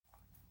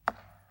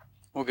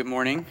Well, good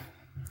morning.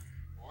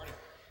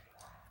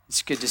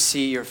 It's good to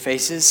see your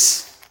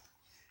faces.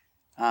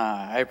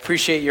 I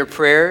appreciate your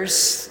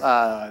prayers.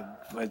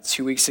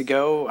 2 weeks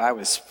ago, I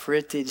was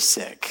pretty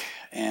sick.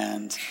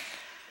 And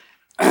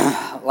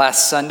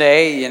last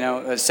Sunday,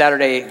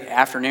 Saturday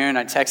afternoon,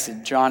 I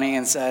texted Johnny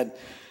and said,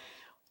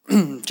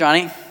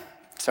 Johnny,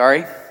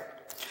 sorry,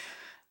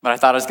 but I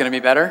thought it was going to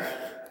be better.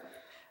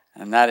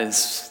 And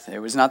it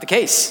was not the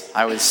case.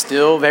 I was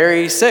still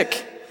very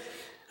sick.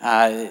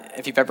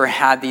 If you've ever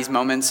had these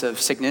moments of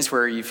sickness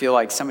where you feel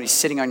like somebody's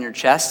sitting on your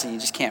chest and you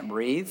just can't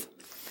breathe,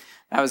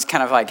 that was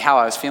kind of like how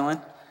I was feeling.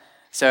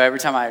 So every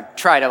time I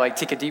tried to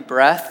take a deep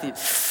breath,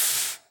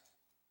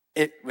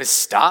 it was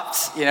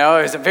stopped. It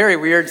was a very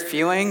weird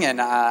feeling,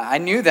 and I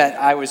knew that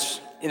I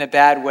was in a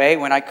bad way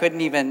when I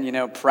couldn't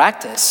even,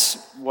 practice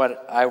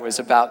what I was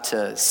about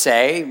to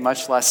say,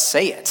 much less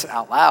say it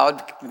out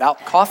loud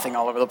without coughing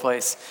all over the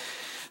place.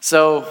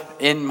 So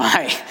in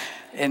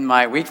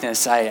my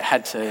weakness, I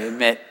had to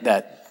admit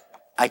that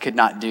I could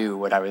not do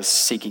what I was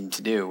seeking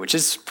to do, which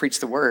is preach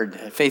the word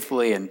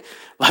faithfully and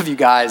love you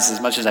guys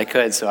as much as I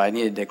could. So I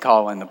needed to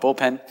call in the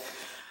bullpen.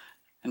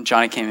 And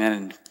Johnny came in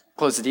and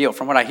closed the deal.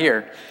 From what I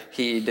hear,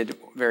 he did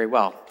very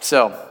well.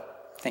 So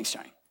thanks,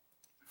 Johnny,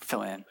 for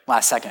filling in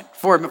last second.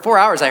 4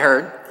 hours, I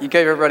heard. You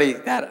gave everybody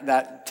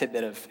that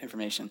tidbit of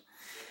information.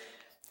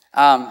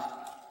 But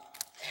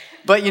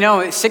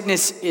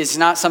sickness is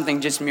not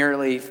something just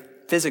merely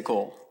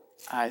physical.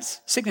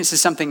 Sickness is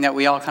something that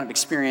we all kind of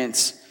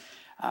experience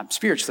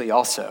spiritually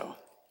also,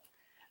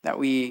 that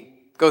we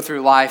go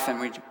through life and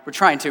we're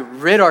trying to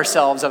rid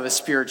ourselves of a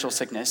spiritual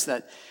sickness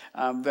that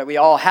we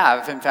all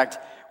have. In fact,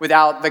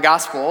 without the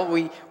gospel,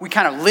 we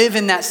kind of live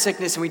in that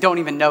sickness and we don't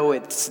even know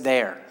it's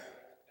there.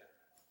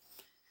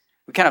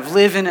 We kind of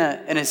live in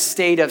a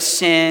state of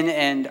sin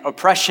and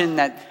oppression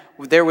that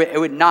we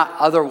would not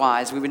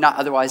otherwise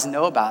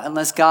know about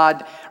unless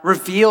God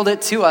revealed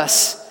it to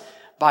us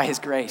by his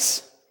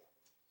grace.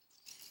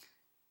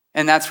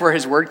 And that's where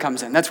his word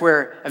comes in. That's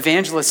where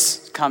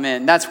evangelists come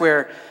in. That's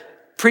where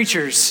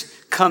preachers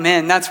come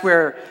in. That's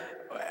where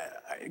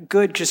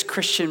good, just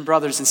Christian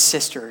brothers and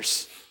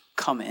sisters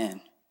come in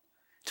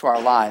to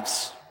our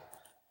lives.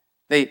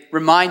 They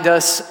remind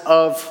us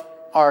of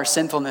our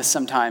sinfulness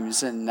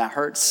sometimes, and that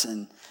hurts.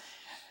 And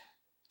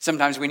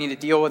sometimes we need to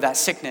deal with that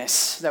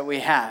sickness that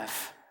we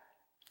have.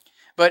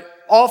 But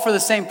all for the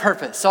same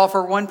purpose, all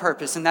for one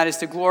purpose, and that is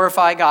to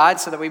glorify God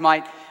so that we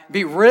might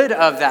be rid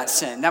of that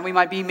sin, that we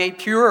might be made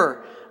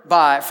pure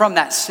from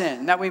that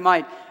sin, that we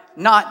might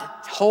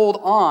not hold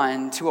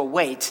on to a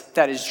weight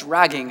that is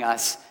dragging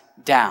us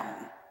down,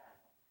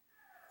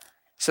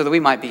 so that we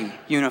might be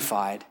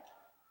unified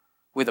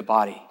with the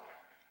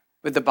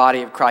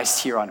body of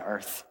Christ here on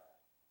earth.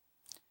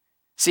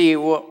 See,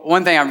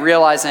 one thing I'm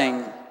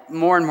realizing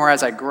more and more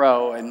as I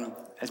grow and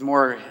as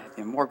more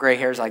gray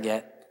hairs I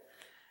get,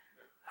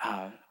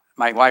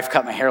 my wife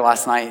cut my hair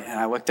last night, and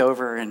I looked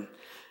over and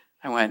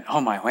I went, oh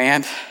my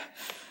land,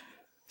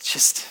 it's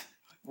just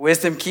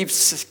wisdom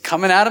keeps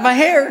coming out of my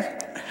hair.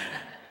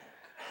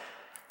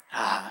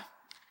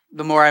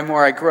 The more and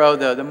more I grow,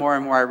 the more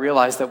and more I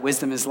realize that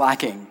wisdom is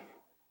lacking,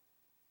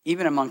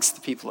 even amongst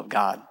the people of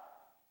God.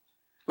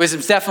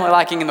 Wisdom's definitely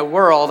lacking in the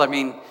world. I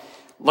mean,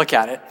 look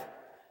at it.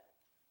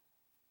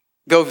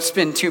 Go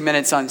spend 2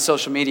 minutes on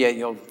social media,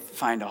 you'll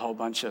find a whole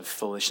bunch of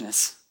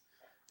foolishness.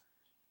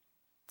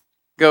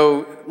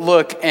 Go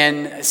look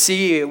and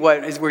see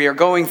what we are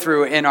going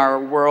through in our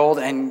world,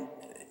 and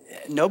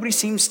nobody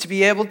seems to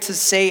be able to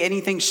say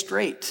anything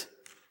straight.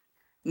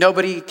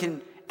 Nobody can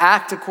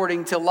act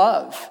according to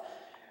love.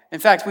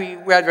 In fact, we'd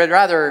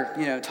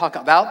rather talk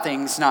about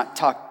things, not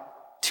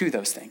talk to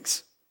those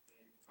things,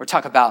 or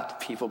talk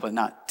about people, but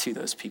not to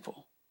those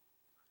people.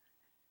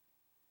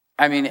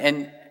 I mean,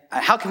 and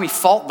how can we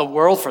fault the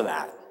world for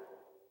that?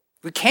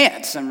 We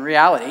can't. In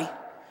reality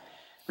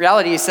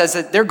says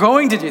that they're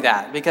going to do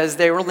that because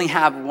they only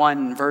have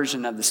one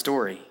version of the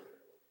story,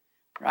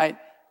 right?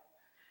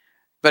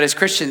 But as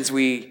Christians,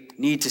 we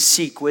need to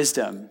seek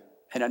wisdom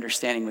and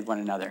understanding with one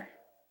another.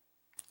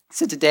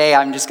 So today,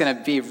 I'm just going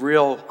to be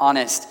real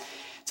honest.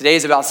 Today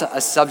is about a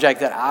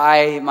subject that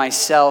I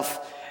myself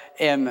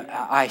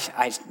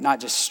I not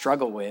just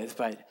struggle with,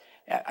 but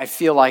I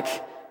feel like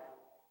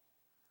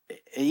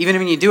even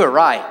when you do it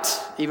right,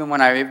 even when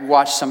I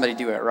watch somebody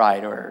do it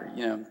right, or,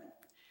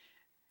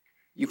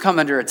 you come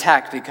under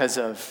attack because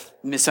of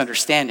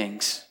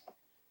misunderstandings.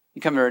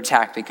 You come under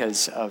attack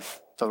because of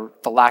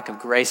the lack of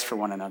grace for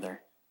one another.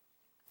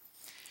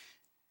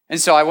 And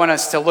so I want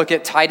us to look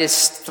at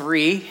Titus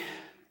 3,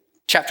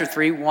 chapter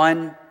 3,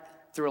 1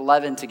 through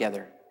 11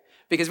 together.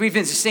 Because we've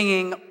been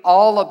singing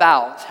all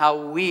about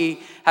how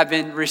we have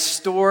been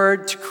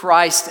restored to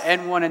Christ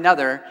and one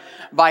another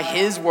by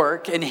his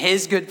work and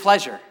his good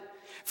pleasure,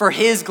 for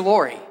his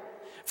glory,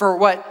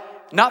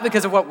 not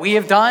because of what we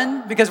have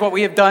done, because what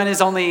we have done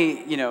is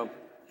only,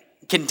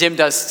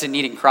 condemned us to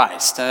needing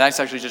Christ. And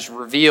that's actually just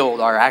revealed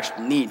our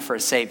actual need for a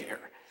Savior.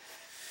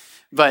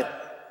 But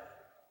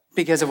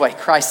because of what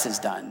Christ has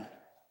done.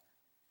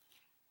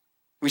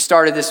 We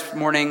started this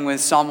morning with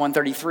Psalm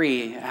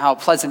 133, how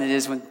pleasant it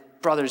is when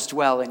brothers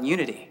dwell in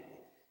unity.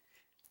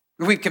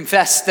 We've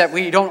confessed that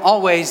we don't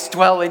always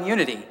dwell in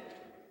unity.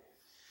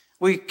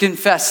 We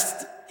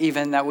confessed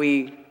even that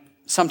we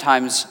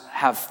sometimes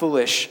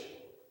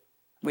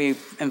we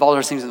involve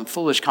ourselves in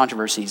foolish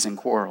controversies and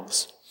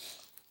quarrels.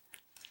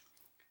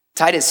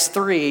 Titus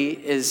 3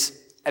 is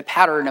a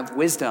pattern of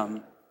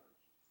wisdom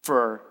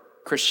for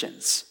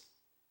Christians.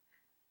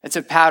 It's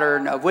a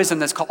pattern of wisdom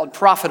that's called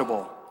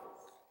profitable.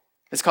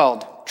 It's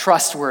called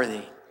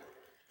trustworthy.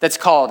 That's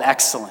called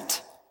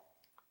excellent.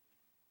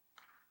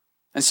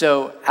 And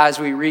so as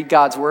we read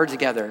God's word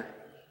together,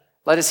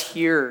 let us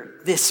hear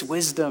this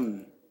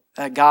wisdom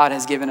that God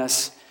has given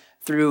us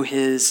through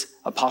his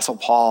apostle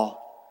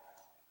Paul,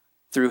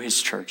 through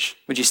his church.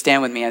 Would you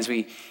stand with me as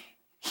we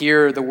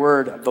hear the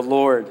word of the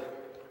Lord?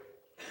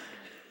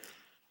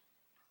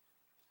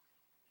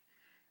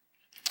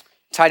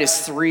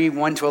 Titus 3,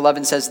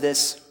 1-11 says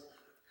this: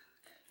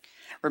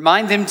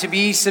 "Remind them to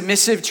be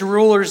submissive to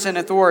rulers and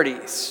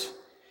authorities,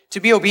 to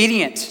be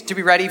obedient, to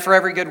be ready for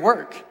every good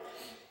work,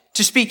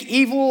 to speak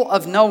evil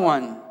of no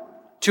one,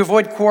 to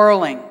avoid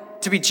quarreling,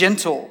 to be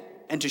gentle,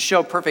 and to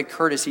show perfect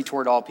courtesy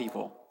toward all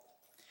people.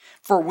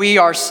 For we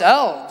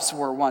ourselves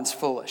were once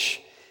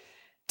foolish,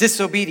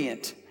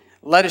 disobedient,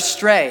 led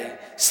astray,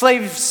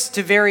 slaves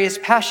to various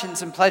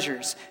passions and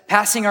pleasures,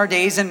 passing our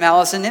days in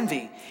malice and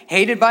envy,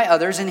 hated by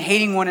others and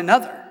hating one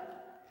another.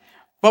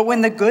 But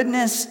when the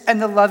goodness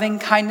and the loving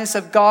kindness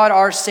of God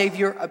our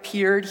Savior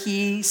appeared,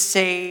 he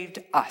saved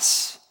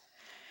us.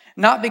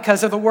 Not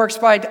because of the works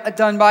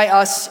done by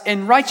us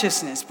in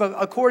righteousness, but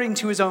according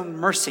to his own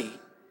mercy,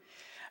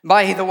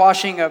 by the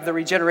washing of the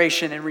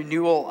regeneration and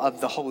renewal of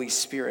the Holy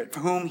Spirit,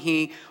 whom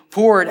he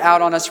poured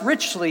out on us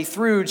richly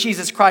through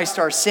Jesus Christ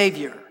our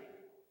Savior,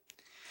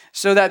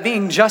 so that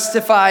being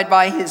justified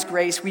by his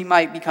grace, we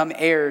might become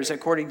heirs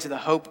according to the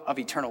hope of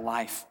eternal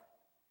life.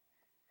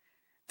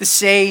 The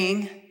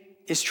saying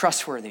is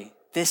trustworthy.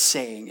 This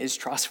saying is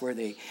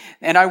trustworthy.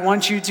 And I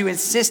want you to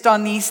insist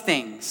on these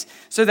things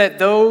so that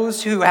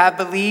those who have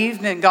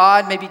believed in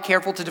God may be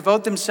careful to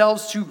devote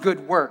themselves to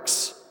good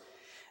works.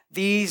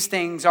 These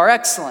things are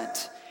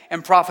excellent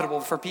and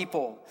profitable for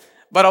people.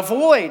 But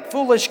avoid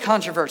foolish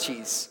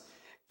controversies,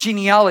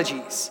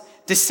 genealogies,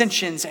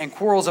 dissensions, and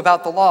quarrels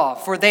about the law,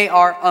 for they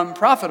are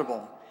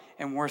unprofitable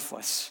and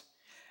worthless.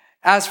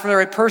 As for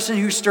a person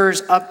who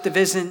stirs up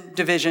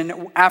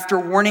division after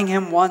warning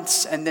him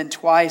once and then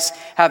twice,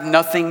 have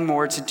nothing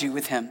more to do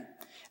with him,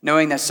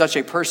 knowing that such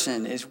a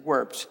person is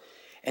warped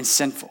and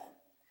sinful.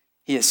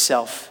 He is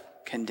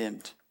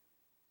self-condemned."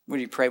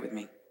 Would you pray with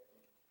me?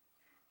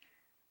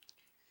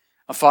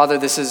 Oh, Father,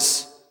 this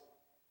is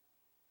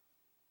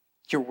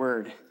your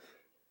word,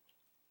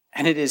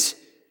 and it is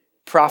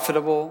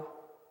profitable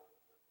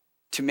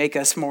to make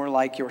us more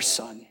like your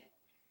Son.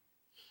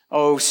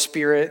 Oh,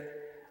 Spirit,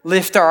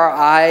 lift our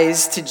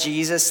eyes to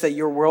Jesus that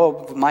your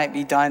will might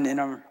be done in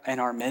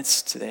our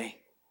midst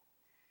today.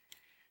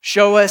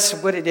 Show us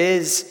what it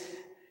is.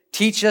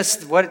 Teach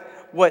us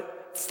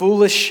what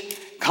foolish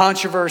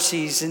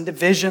controversies and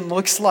division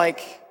looks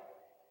like.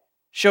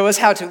 Show us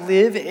how to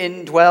live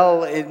and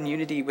dwell in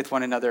unity with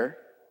one another.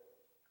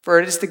 For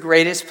it is the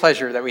greatest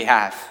pleasure that we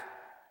have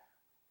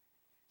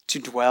to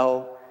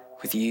dwell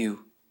with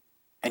you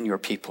and your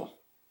people.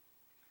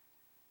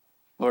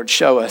 Lord,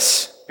 show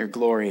us your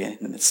glory in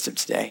the midst of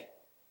today.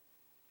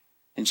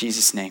 In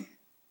Jesus' name,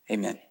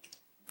 amen.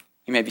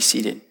 You may be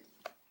seated.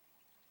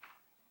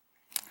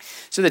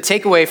 So the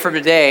takeaway for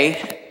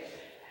today,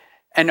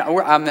 and I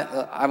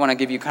want to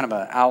give you kind of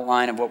an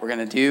outline of what we're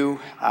going to do.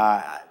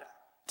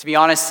 To be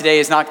honest, today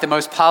is not the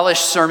most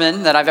polished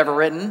sermon that I've ever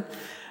written,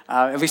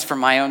 at least from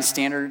my own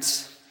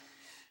standards.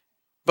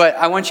 But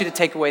I want you to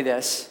take away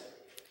this,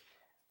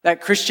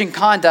 that Christian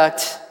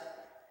conduct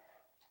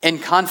in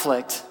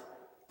conflict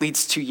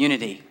leads to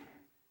unity,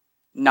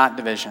 not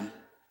division.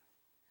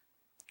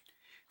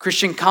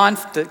 Christian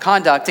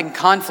conduct in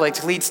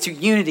conflict leads to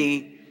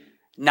unity,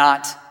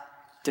 not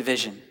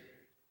division.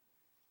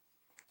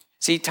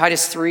 See,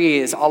 Titus 3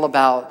 is all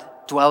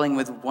about dwelling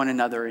with one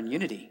another in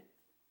unity,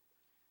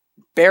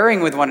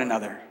 bearing with one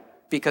another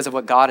because of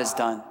what God has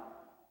done,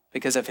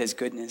 because of his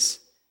goodness,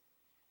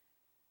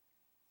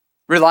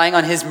 relying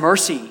on his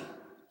mercy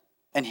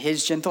and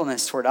his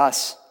gentleness toward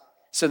us,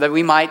 so that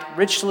we might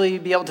richly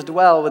be able to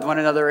dwell with one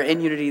another in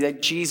unity that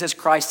Jesus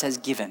Christ has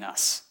given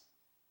us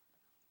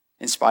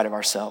in spite of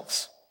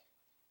ourselves.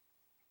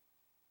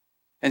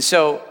 And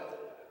so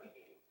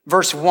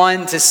verse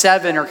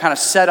 1-7 are kind of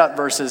setup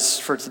verses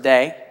for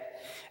today,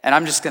 and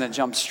I'm just going to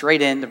jump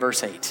straight into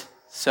verse 8.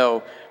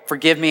 So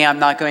forgive me, I'm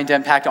not going to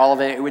unpack all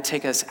of it. It would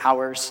take us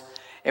hours.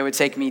 It would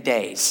take me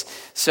days.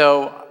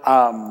 So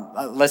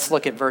let's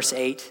look at verse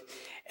 8.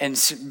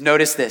 And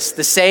notice this,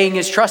 the saying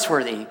is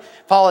trustworthy.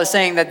 Paul is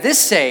saying that this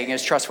saying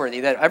is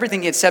trustworthy, that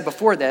everything he had said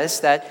before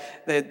this,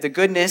 that the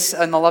goodness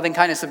and the loving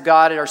kindness of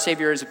God and our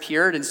Savior has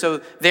appeared. And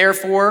so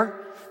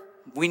therefore,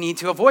 we need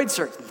to avoid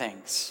certain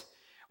things.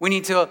 We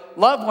need to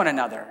love one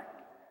another.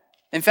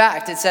 In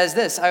fact, it says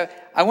this,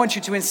 I want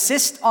you to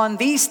insist on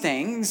these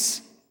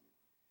things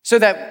so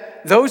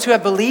that those who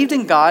have believed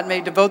in God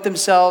may devote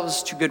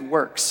themselves to good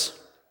works.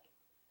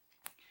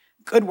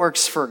 Good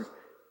works for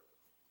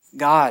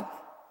God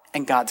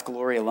and God's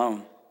glory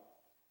alone.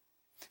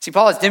 See,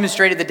 Paul has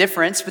demonstrated the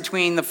difference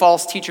between the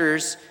false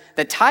teachers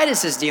that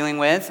Titus is dealing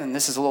with, and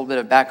this is a little bit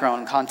of background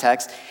and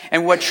context,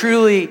 and what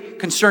truly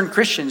concerned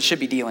Christians should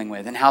be dealing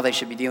with and how they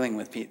should be dealing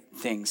with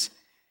things.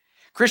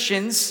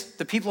 Christians,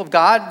 the people of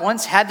God,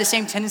 once had the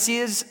same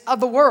tendencies of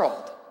the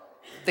world.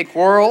 They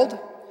quarreled,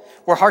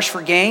 were harsh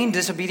for gain,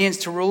 disobedience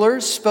to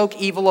rulers, spoke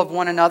evil of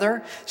one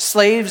another,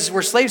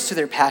 were slaves to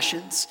their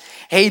passions,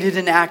 hated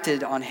and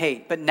acted on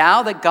hate. But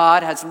now that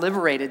God has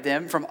liberated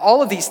them from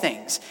all of these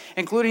things,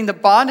 including the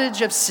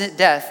bondage of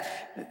death,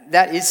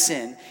 that is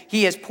sin,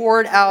 he has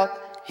poured out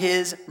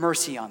his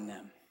mercy on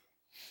them.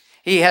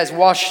 He has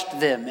washed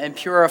them and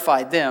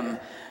purified them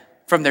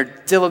from their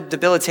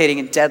debilitating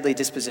and deadly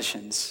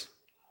dispositions.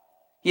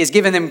 He has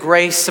given them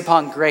grace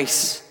upon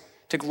grace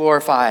to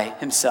glorify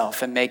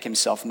himself and make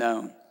himself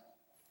known.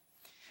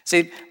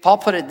 See, Paul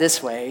put it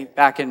this way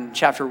back in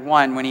chapter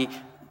 1 when he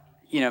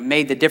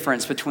made the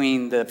difference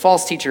between the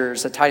false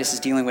teachers that Titus is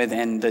dealing with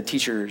and the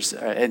teachers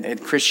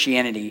and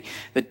Christianity,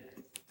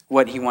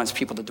 what he wants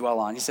people to dwell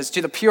on. He says,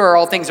 to the pure,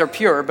 all things are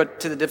pure,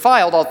 but to the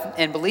defiled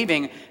and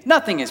believing,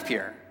 nothing is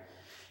pure.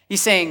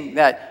 He's saying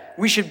that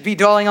we should be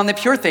dwelling on the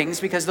pure things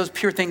because those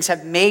pure things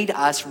have made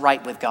us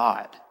right with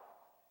God,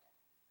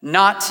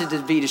 not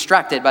to be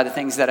distracted by the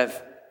things that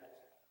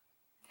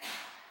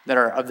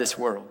are of this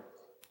world.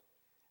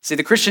 See,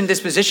 the Christian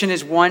disposition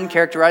is one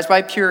characterized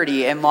by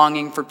purity and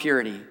longing for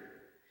purity.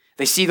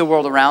 They see the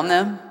world around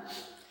them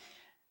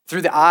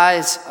through the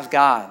eyes of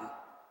God.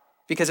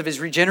 Because of his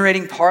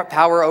regenerating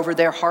power over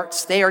their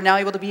hearts, they are now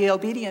able to be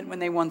obedient when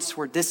they once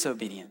were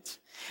disobedient.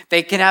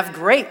 They can have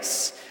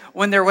grace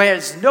when there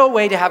was no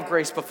way to have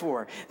grace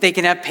before. They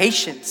can have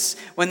patience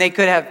when they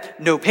could have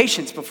no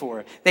patience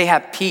before. They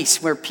have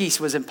peace where peace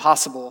was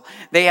impossible.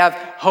 They have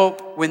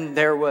hope when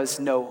there was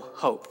no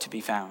hope to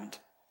be found.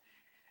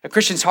 A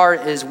Christian's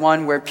heart is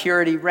one where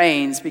purity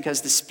reigns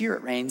because the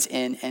Spirit reigns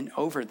in and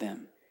over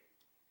them.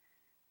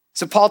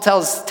 So Paul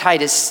tells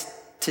Titus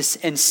to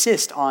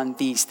insist on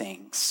these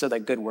things so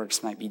that good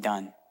works might be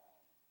done.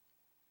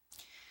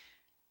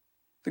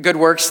 The good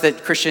works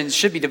that Christians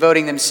should be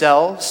devoting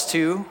themselves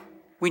to,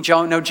 we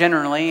know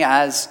generally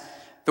as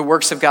the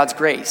works of God's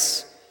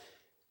grace.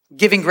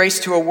 Giving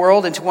grace to a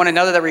world and to one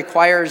another that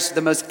requires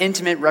the most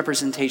intimate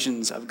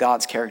representations of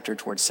God's character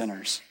towards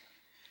sinners.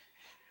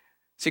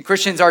 See,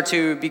 Christians are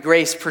to be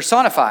grace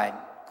personified,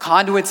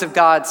 conduits of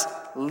God's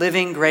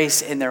living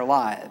grace in their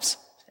lives,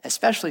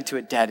 especially to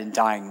a dead and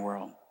dying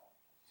world.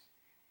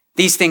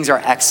 These things are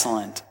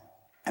excellent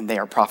and they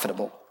are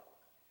profitable.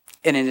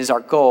 And it is our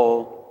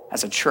goal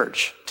as a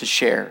church to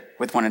share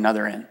with one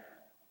another in.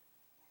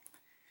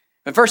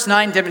 But verse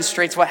 9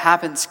 demonstrates what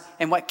happens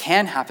and what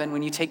can happen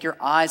when you take your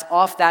eyes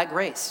off that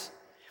grace.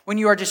 When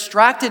you are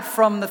distracted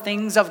from the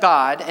things of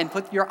God and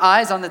put your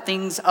eyes on the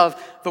things of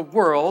the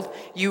world,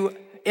 you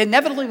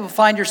inevitably will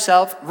find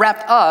yourself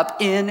wrapped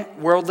up in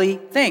worldly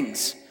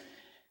things.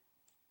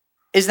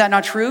 Is that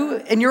not true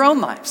in your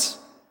own lives?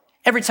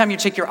 Every time you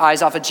take your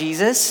eyes off of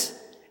Jesus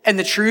and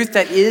the truth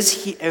that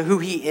is who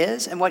he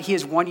is and what he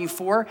has won you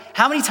for,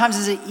 how many times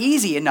is it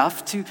easy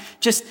enough to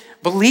just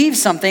believe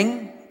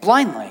something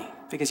blindly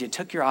because you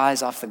took your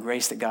eyes off the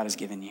grace that God has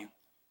given you?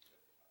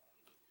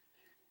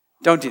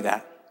 Don't do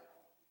that.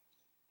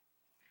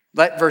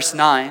 Let verse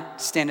 9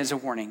 stand as a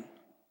warning.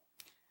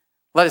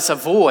 Let us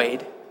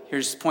avoid,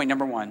 here's point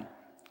number 1,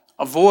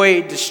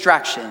 avoid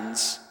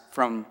distractions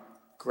from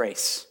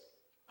grace.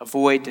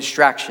 Avoid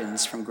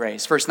distractions from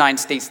grace. Verse 9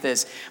 states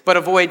this, but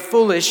avoid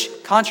foolish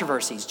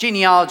controversies,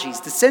 genealogies,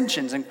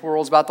 dissensions, and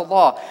quarrels about the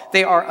law.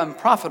 They are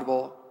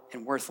unprofitable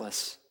and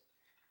worthless.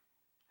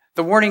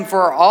 The warning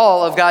for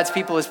all of God's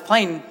people is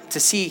plain to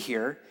see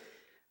here,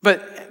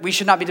 but we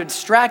should not be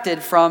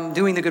distracted from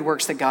doing the good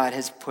works that God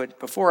has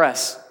put before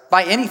us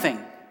by anything.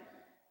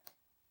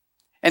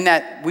 And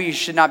that we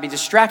should not be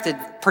distracted,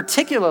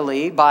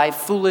 particularly by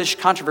foolish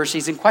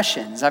controversies and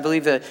questions. I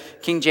believe the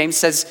King James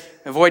says,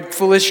 avoid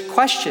foolish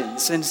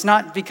questions. And it's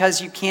not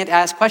because you can't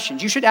ask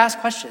questions. You should ask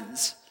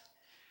questions.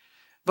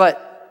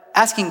 But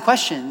asking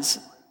questions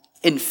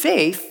in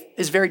faith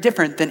is very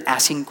different than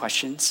asking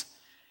questions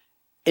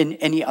in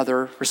any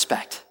other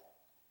respect.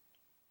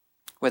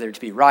 Whether to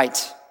be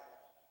right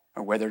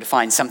or whether to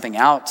find something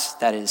out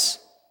that is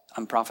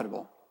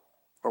unprofitable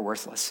or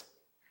worthless.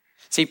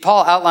 See,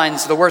 Paul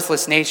outlines the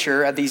worthless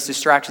nature of these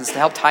distractions to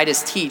help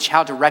Titus teach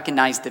how to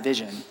recognize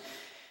division.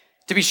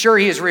 To be sure,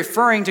 he is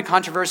referring to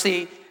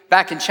controversy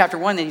back in chapter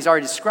 1 that he's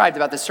already described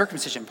about the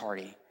circumcision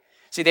party.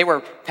 See, they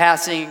were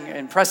passing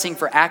and pressing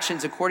for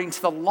actions according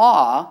to the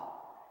law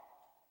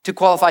to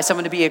qualify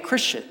someone to be a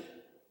Christian.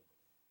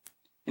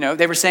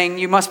 They were saying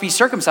you must be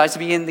circumcised to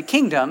be in the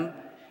kingdom,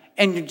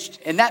 and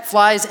that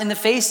flies in the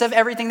face of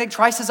everything that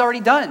Christ has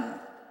already done.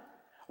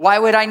 Why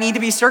would I need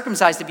to be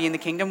circumcised to be in the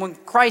kingdom when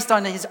Christ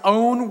on his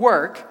own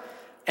work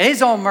and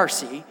his own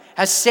mercy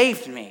has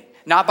saved me?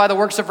 Not by the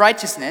works of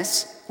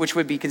righteousness, which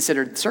would be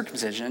considered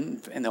circumcision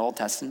in the Old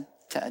Testament,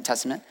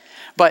 Testament,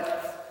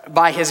 but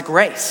by his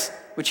grace,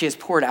 which he has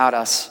poured out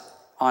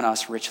on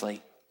us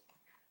richly.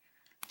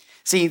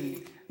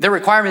 See, the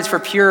requirements for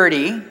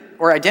purity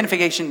or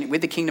identification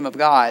with the kingdom of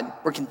God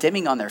were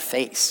condemning on their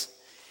face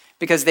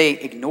because they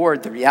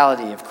ignored the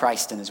reality of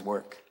Christ and his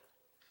work.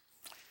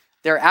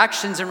 Their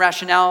actions and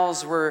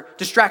rationales were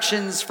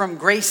distractions from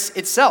grace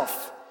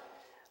itself.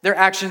 Their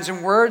actions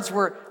and words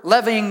were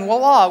levying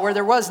law where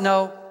there was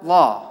no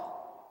law.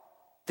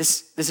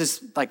 This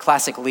is like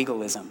classic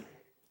legalism.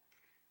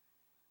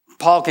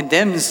 Paul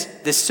condemns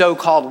this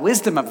so-called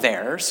wisdom of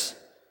theirs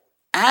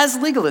as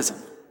legalism,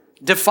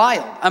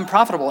 defiled,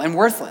 unprofitable, and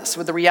worthless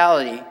with the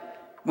reality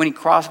when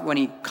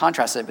he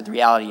contrasts it with the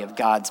reality of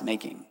God's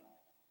making.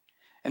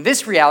 And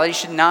this reality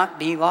should not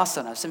be lost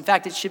on us. In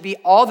fact, it should be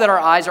all that our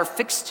eyes are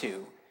fixed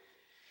to.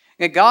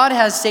 That God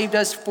has saved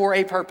us for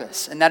a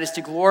purpose, and that is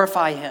to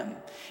glorify him.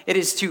 It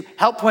is to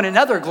help one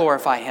another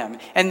glorify him,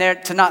 and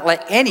to not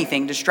let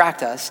anything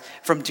distract us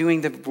from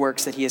doing the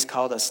works that he has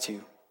called us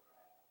to.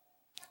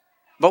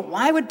 But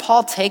why would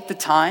Paul take the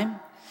time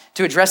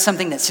to address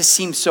something that just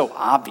seems so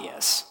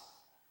obvious?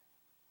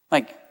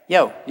 Like,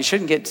 you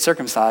shouldn't get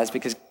circumcised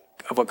because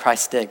of what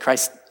Christ did.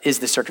 Christ is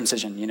the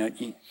circumcision.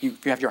 You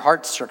have your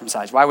heart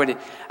circumcised. Why would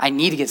I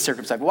need to get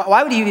circumcised?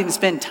 Why would he even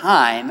spend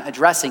time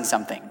addressing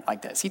something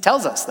like this? He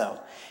tells us, though.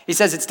 He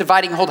says it's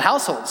dividing whole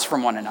households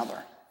from one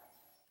another.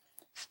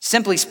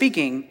 Simply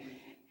speaking,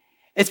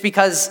 it's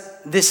because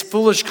this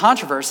foolish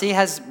controversy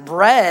has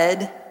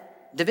bred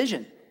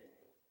division.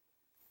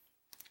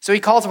 So he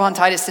calls upon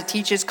Titus to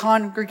teach his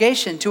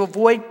congregation to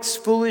avoid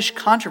foolish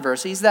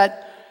controversies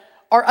that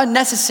are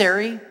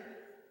unnecessary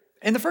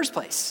in the first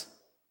place.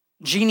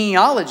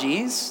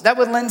 Genealogies that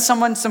would lend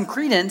someone some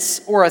credence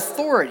or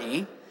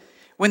authority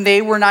when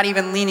they were not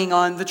even leaning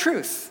on the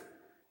truth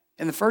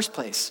in the first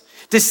place.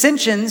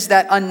 Dissensions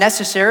that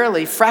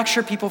unnecessarily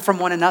fracture people from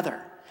one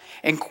another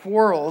and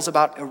quarrels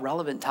about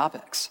irrelevant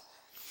topics.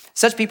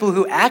 Such people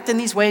who act in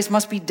these ways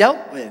must be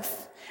dealt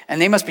with,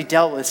 and they must be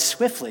dealt with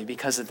swiftly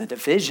because of the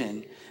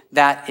division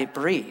that it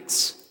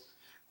breeds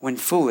when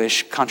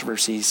foolish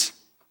controversies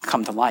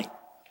come to light.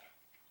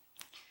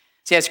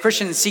 See, as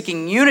Christians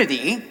seeking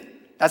unity,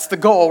 that's the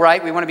goal,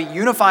 right? We want to be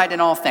unified in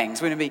all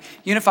things. We want to be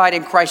unified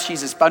in Christ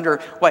Jesus under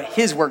what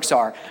his works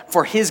are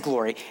for his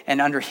glory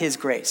and under his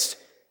grace.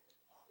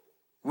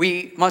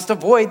 We must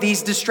avoid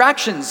these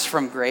distractions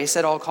from grace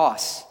at all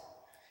costs.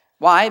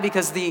 Why?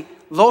 Because the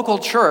local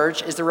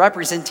church is the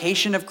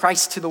representation of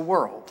Christ to the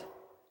world.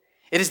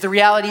 It is the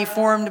reality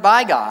formed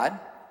by God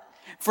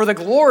for the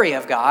glory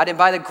of God and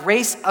by the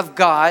grace of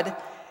God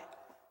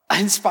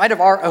in spite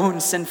of our own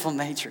sinful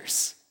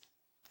natures,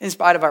 in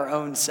spite of our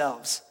own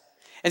selves.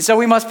 And so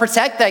we must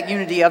protect that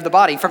unity of the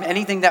body from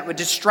anything that would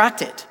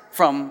distract it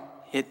from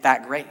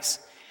that grace.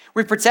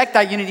 We protect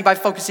that unity by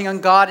focusing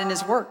on God and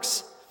his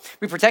works.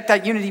 We protect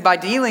that unity by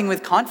dealing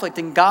with conflict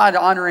in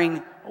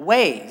God-honoring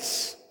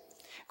ways.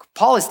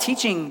 Paul is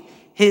teaching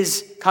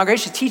his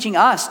congregation, teaching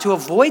us to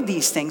avoid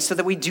these things so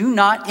that we do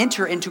not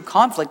enter into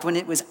conflict when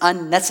it was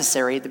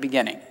unnecessary at the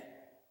beginning.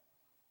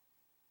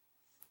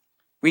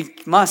 We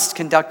must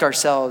conduct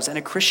ourselves in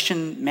a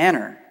Christian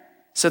manner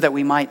so that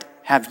we might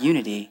have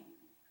unity,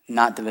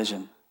 not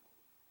division.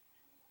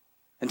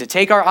 And to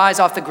take our eyes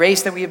off the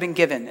grace that we have been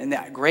given and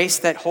that grace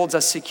that holds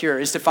us secure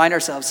is to find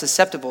ourselves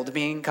susceptible to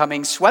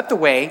becoming swept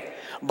away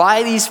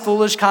by these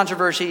foolish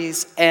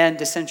controversies and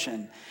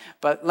dissension.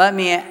 But let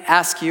me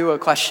ask you a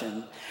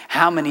question.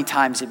 How many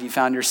times have you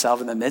found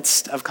yourself in the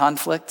midst of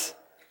conflict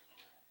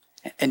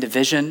and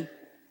division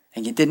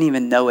and you didn't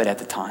even know it at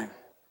the time?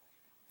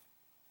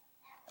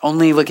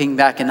 Only looking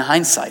back in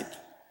hindsight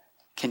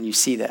can you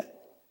see that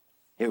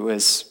it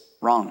was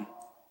wrong.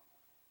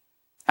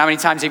 How many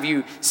times have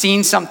you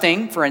seen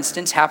something, for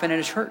instance, happen at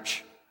a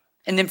church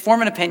and then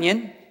form an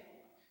opinion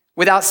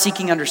without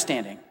seeking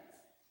understanding?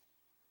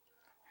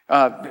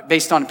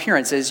 Based on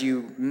appearances,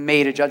 you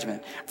made a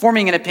judgment.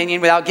 Forming an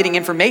opinion without getting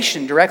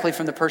information directly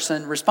from the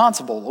person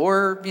responsible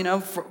or,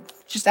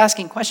 just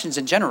asking questions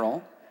in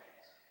general.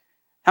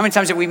 How many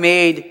times have we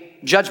made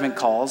judgment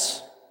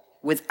calls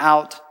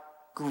without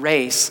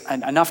grace,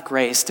 enough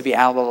grace to be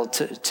able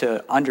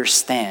to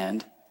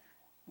understand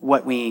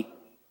what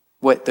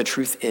the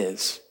truth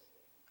is?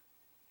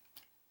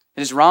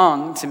 It is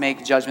wrong to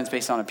make judgments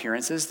based on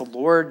appearances. The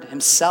Lord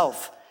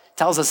himself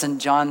tells us in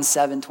John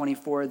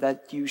 7:24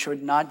 that you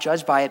should not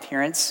judge by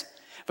appearance,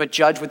 but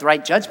judge with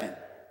right judgment.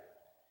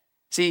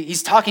 See,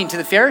 he's talking to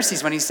the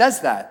Pharisees when he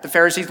says that. The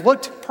Pharisees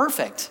looked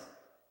perfect.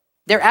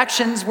 Their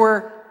actions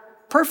were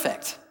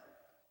perfect,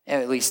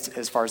 at least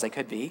as far as they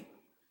could be.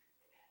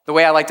 The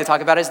way I like to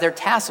talk about it is their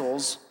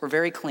tassels were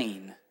very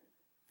clean,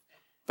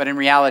 but in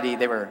reality,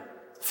 they were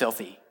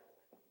filthy.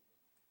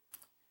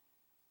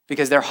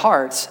 Because their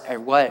hearts are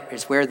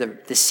where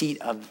the seat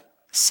of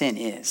sin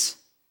is,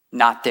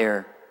 not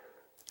their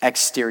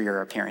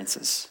exterior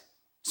appearances.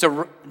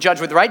 So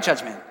judge with right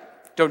judgment.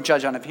 Don't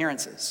judge on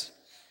appearances.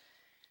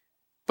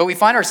 But we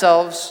find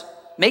ourselves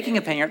making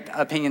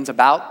opinions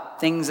about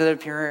things that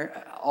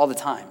appear all the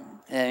time.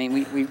 I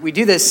mean, we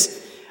do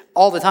this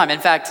all the time. In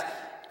fact,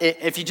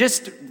 if you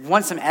just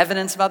want some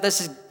evidence about this,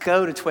 just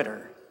go to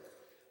Twitter.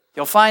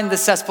 You'll find the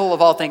cesspool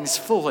of all things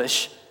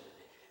foolish.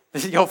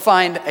 You'll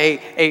find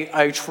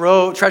a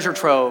treasure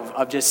trove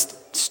of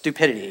just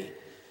stupidity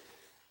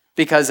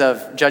because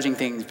of judging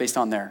things based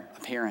on their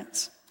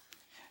appearance.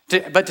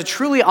 But to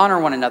truly honor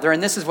one another,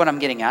 and this is what I'm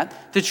getting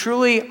at, to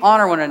truly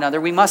honor one another,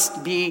 we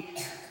must be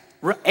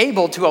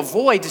able to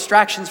avoid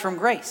distractions from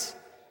grace.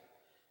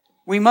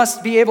 We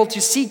must be able to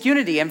seek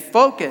unity and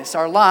focus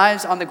our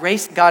lives on the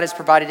grace God has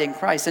provided in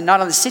Christ and not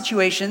on the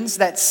situations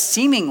that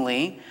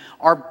seemingly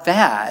are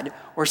bad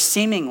or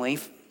seemingly,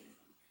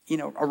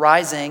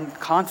 arising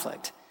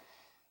conflict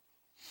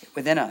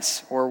within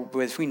us or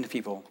between the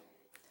people.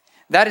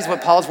 That is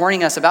what Paul's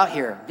warning us about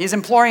here. He's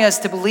imploring us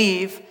to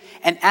believe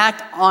and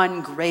act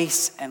on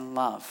grace and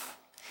love.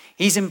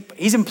 He's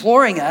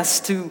imploring us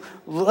to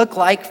look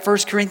like 1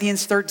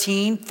 Corinthians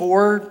 13,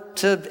 4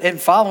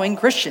 and following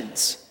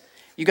Christians.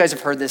 You guys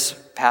have heard this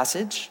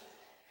passage.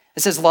 It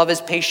says, love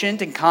is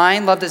patient and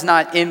kind. Love does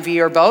not envy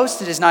or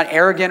boast. It is not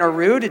arrogant or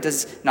rude. It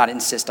does not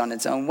insist on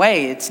its own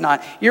way. It's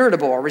not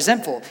irritable or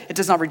resentful. It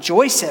does not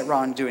rejoice at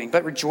wrongdoing,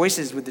 but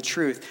rejoices with the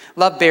truth.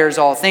 Love bears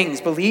all things,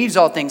 believes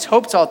all things,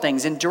 hopes all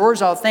things,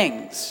 endures all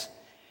things.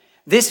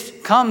 This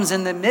comes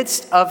in the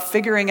midst of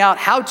figuring out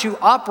how to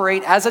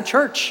operate as a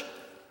church.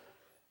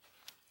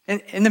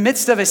 In the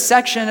midst of a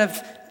section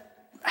of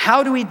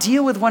how do we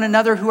deal with one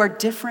another who are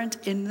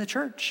different in the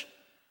church.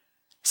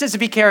 It says to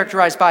be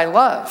characterized by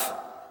love.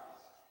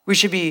 We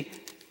should be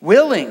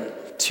willing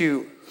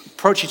to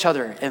approach each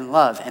other in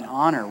love and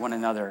honor one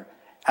another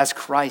as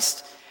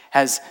Christ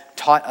has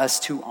taught us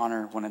to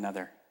honor one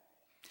another.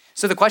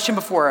 So the question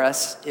before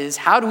us is,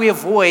 how do we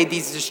avoid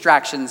these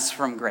distractions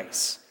from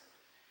grace?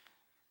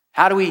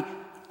 How do we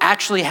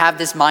actually have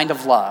this mind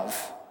of love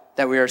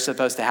that we are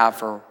supposed to have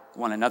for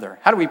one another?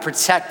 How do we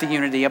protect the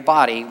unity of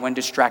body when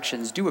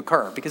distractions do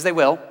occur? Because they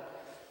will.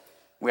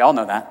 We all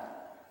know that.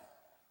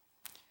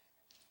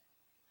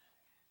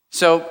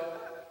 So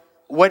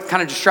what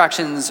kind of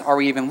distractions are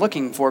we even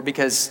looking for?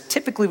 Because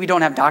typically we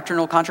don't have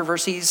doctrinal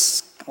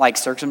controversies like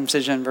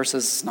circumcision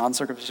versus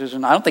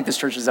non-circumcision. I don't think this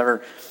church has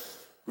ever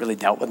really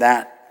dealt with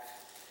that.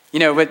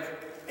 But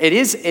it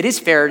is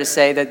fair to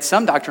say that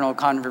some doctrinal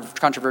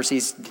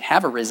controversies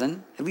have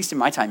arisen, at least in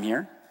my time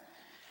here.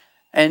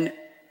 And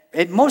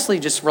it mostly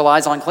just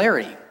relies on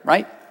clarity,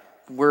 right?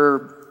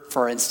 We're,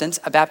 for instance,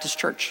 a Baptist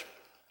church.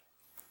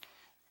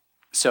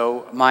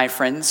 So my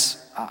friends,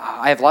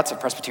 I have lots of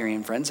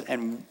Presbyterian friends,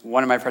 and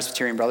one of my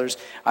Presbyterian brothers,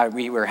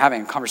 we were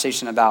having a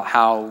conversation about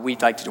how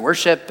we'd like to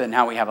worship and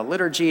how we have a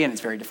liturgy and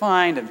it's very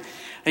defined. And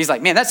he's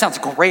like, man, that sounds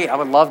great. I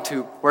would love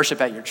to worship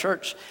at your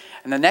church.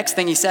 And the next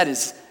thing he said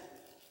is,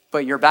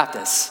 but you're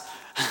Baptists.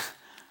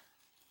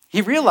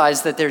 He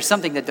realized that there's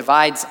something that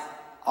divides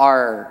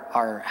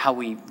our how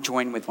we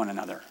join with one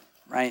another,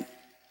 right?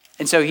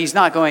 And so he's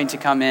not going to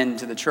come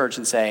into the church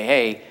and say,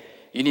 hey,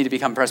 you need to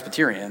become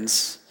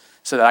Presbyterians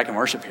so that I can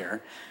worship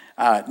here.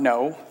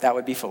 No, that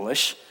would be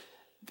foolish.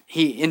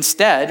 He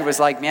instead was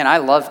like, man, I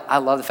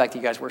love the fact that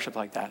you guys worship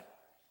like that.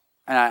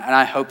 And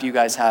I hope you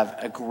guys have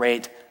a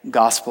great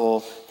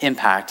gospel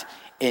impact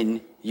in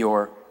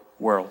your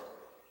world,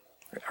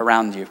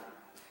 around you.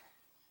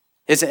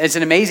 It's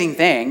an amazing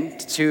thing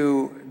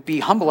to be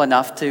humble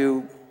enough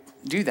to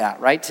do that,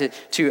 right?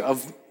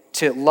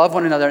 To love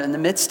one another in the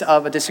midst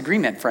of a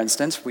disagreement. For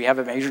instance, we have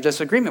a major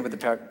disagreement with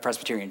the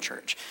Presbyterian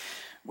Church.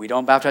 We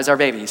don't baptize our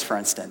babies, for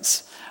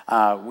instance.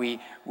 We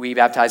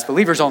baptize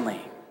believers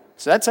only.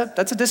 So that's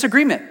a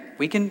disagreement.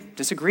 We can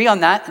disagree on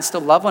that and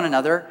still love one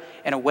another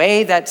in a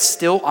way that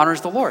still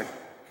honors the Lord,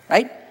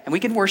 right? And we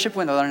can worship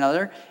one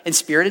another in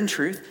spirit and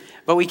truth,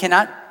 but we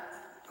cannot.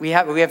 We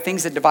have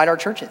things that divide our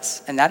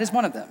churches, and that is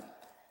one of them.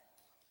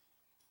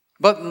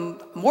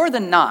 But more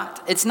than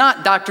not, it's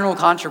not doctrinal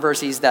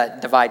controversies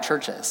that divide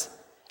churches.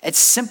 It's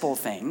simple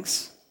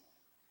things.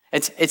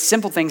 It's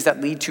simple things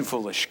that lead to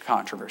foolish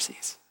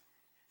controversies,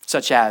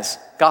 such as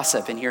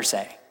gossip and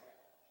hearsay.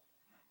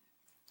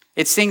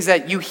 It's things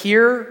that you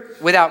hear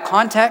without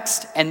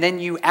context and then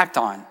you act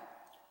on.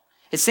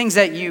 It's things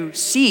that you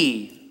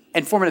see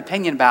and form an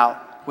opinion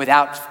about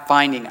without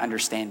finding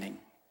understanding.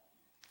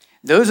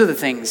 Those are the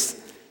things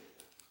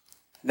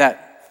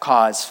that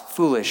cause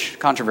foolish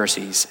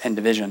controversies and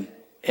division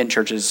in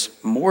churches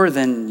more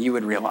than you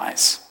would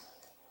realize.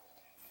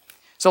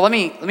 So let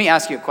me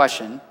ask you a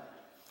question.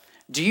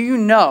 Do you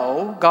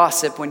know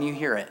gossip when you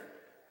hear it?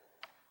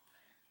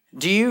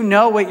 Do you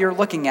know what you're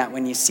looking at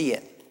when you see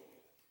it?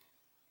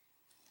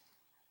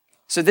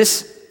 So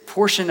this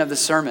portion of the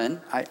sermon,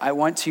 I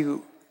want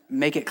to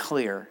make it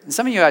clear. And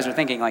some of you guys are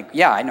thinking like,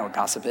 yeah, I know what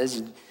gossip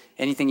is.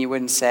 Anything you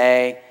wouldn't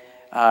say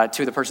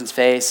to the person's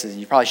face,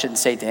 you probably shouldn't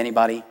say it to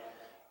anybody.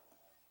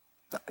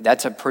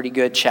 That's a pretty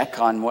good check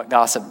on what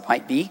gossip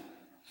might be.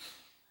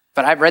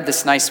 But I've read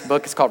this nice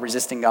book. It's called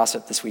Resisting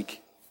Gossip this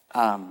week.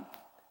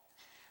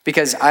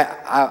 Because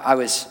I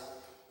was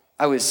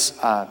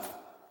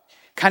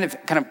kind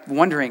of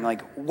wondering,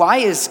 like, why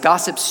is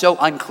gossip so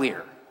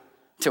unclear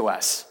to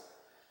us?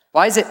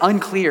 Why is it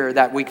unclear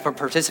that we can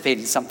participate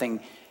in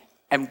something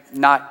and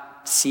not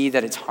not see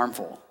that it's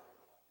harmful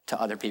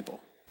to other people.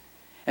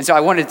 And so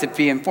I wanted to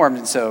be informed,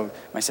 and so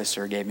my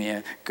sister gave me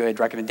a good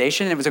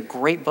recommendation. It was a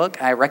great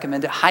book. I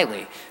recommend it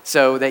highly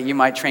so that you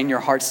might train your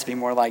hearts to be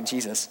more like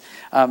Jesus.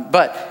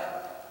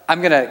 But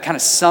I'm going to kind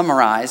of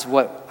summarize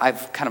what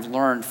I've kind of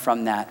learned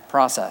from that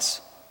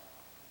process.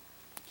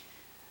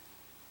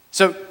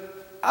 So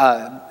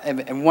and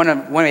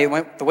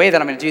the way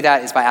that I'm going to do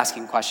that is by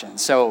asking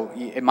questions. So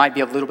it might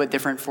be a little bit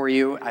different for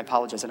you. I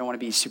apologize. I don't want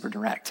to be super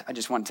direct. I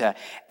just want to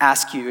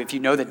ask you if you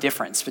know the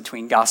difference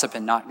between gossip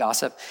and not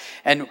gossip.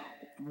 And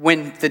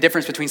when the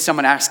difference between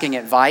someone asking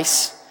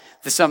advice,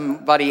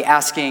 somebody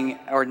asking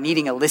or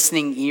needing a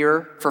listening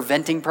ear for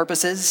venting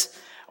purposes,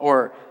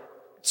 or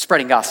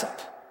spreading gossip.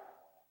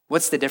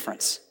 What's the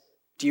difference?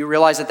 Do you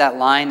realize that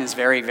line is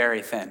very,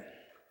 very thin?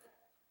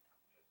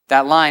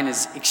 That line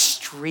is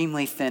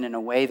extremely thin in a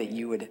way that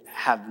you would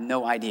have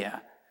no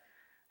idea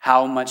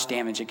how much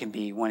damage it can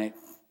be when it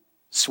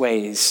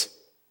sways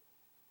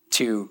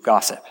to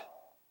gossip.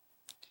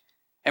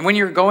 And when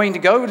you're going to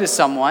go to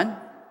someone,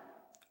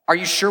 are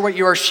you sure what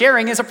you are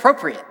sharing is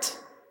appropriate?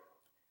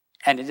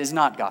 And it is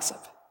not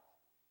gossip.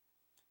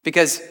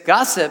 Because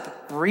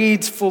gossip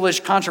breeds foolish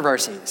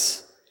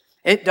controversies.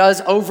 It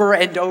does over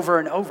and over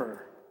and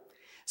over.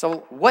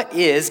 So what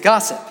is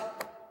gossip?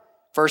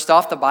 First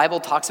off, the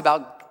Bible talks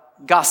about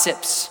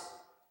gossips.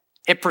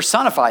 It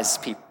personifies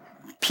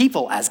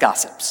people as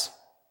gossips.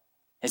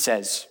 It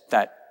says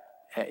that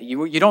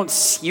you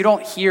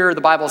don't hear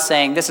the Bible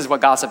saying this is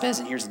what gossip is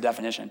and here's the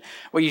definition.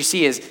 What you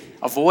see is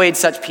avoid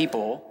such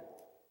people,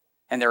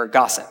 and there are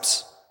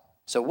gossips.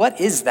 So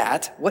what is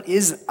that? What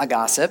is a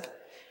gossip?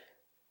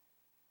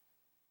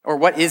 Or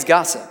what is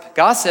gossip?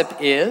 Gossip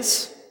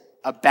is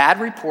a bad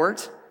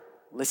report.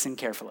 Listen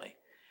carefully.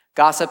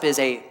 Gossip is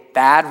a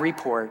bad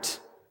report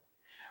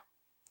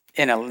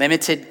in a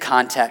limited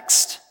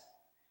context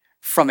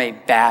from a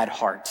bad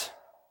heart.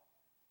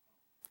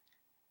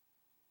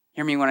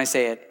 Hear me when I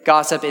say it.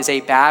 Gossip is a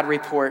bad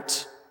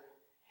report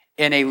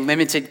in a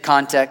limited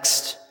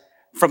context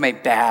from a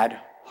bad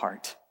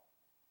heart.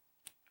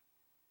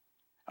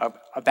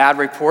 A bad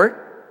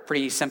report,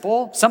 pretty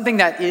simple. Something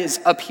that has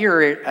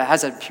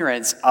an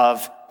appearance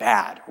of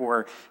bad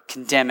or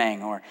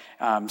condemning or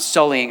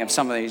sullying of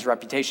somebody's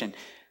reputation.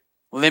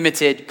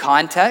 Limited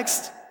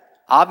context.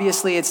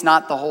 Obviously, it's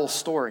not the whole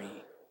story.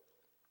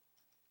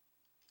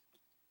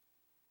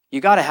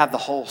 You got to have the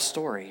whole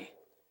story.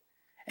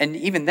 And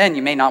even then,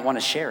 you may not want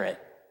to share it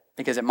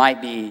because it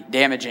might be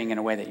damaging in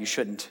a way that you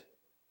shouldn't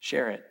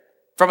share it.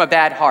 From a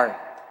bad heart.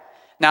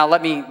 Now,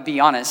 let me be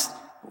honest.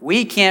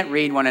 We can't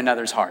read one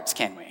another's hearts,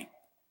 can we?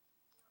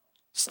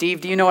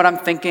 Steve, do you know what I'm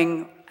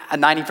thinking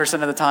 90%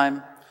 of the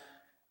time?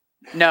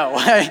 No.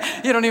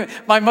 You don't even,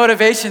 my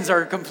motivations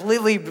are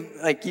completely,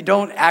 you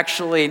don't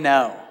actually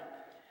know.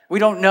 We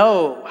don't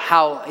know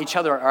how each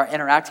other are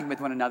interacting with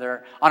one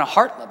another on a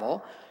heart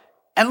level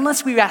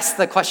unless we ask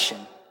the question.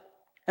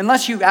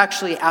 Unless you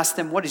actually ask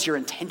them, what is your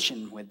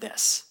intention with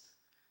this?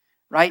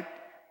 Right?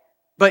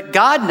 But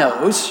God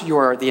knows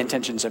the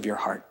intentions of your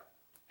heart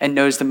and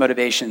knows the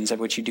motivations of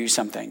which you do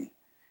something.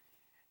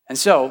 And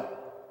so,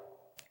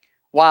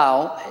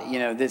 while,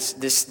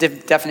 this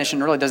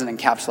definition really doesn't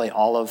encapsulate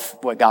all of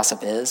what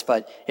gossip is,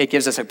 but it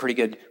gives us a pretty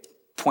good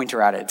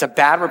pointer at it. It's a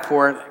bad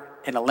report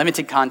in a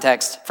limited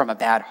context from a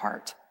bad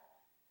heart.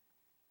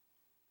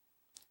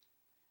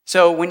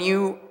 So when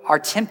you are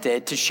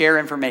tempted to share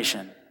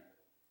information,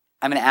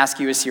 I'm going to ask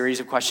you a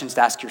series of questions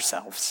to ask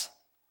yourselves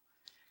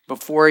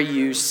before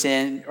you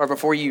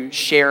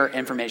share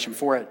information,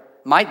 for it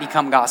might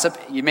become gossip.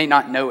 You may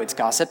not know it's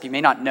gossip. You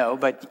may not know,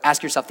 but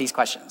ask yourself these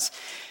questions.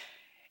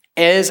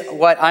 Is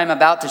what I'm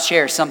about to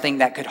share something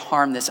that could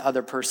harm this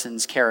other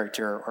person's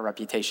character or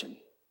reputation?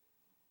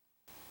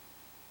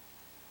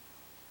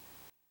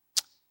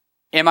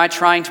 Am I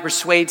trying to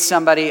persuade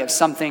somebody of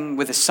something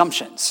with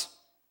assumptions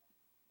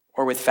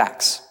or with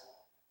facts?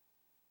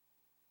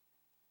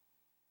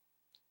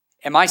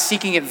 Am I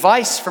seeking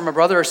advice from a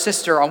brother or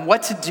sister on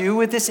what to do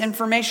with this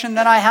information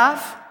that I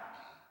have?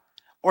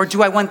 Or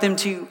do I want them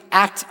to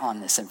act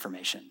on this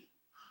information?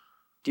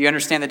 Do you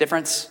understand the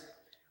difference?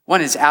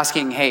 One is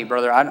asking, hey,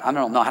 brother, I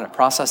don't know how to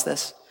process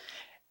this.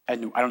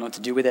 And I don't know what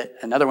to do with it.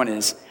 Another one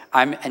is,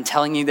 I'm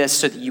telling you this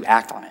so that you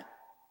act on it.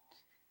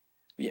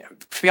 Yeah,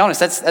 to be honest,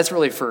 that's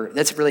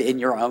really in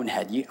your own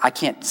head. I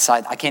can't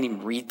decide. I can't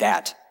even read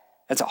that.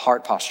 That's a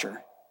heart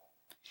posture.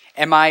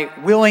 Am I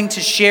willing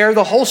to share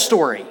the whole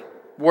story,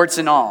 warts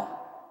and all?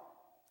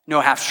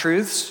 No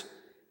half-truths,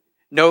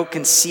 no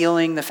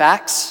concealing the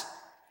facts,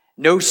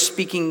 no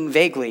speaking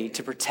vaguely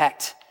to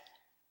protect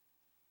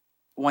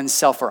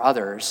oneself or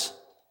others.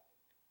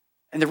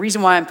 And the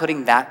reason why I'm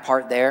putting that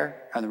part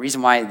there, and the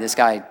reason why this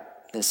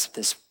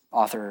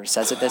author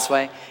says it this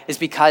way, is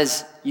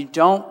because you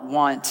don't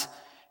want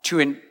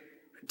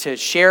to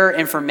share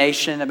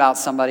information about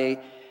somebody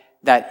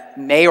that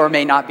may or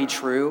may not be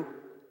true,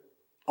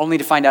 only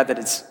to find out that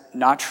it's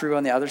not true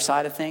on the other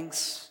side of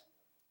things.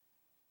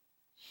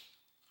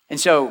 And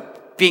so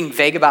being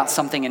vague about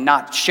something and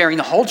not sharing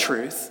the whole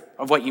truth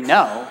of what you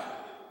know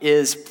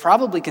is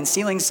probably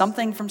concealing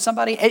something from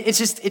somebody. It's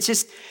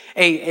just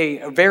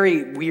a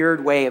very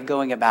weird way of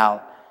going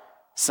about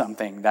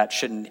something that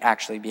shouldn't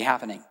actually be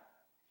happening.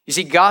 You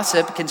see,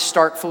 gossip can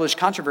start foolish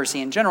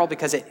controversy in general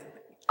because it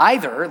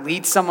either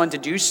leads someone to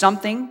do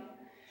something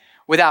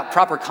without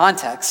proper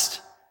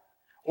context,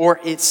 or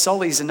it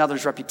sullies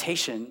another's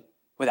reputation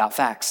without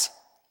facts.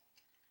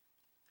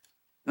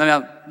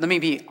 Now, let me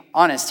be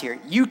honest here.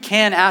 You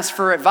can ask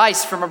for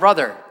advice from a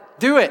brother.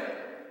 Do it.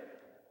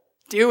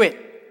 Do it.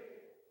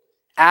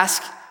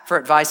 Ask for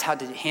advice how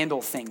to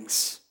handle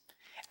things.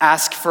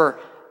 Ask for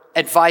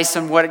advice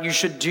on what you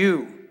should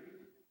do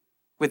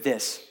with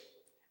this.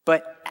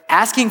 But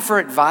asking for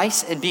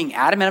advice and being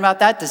adamant about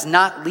that does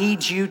not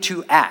lead you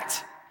to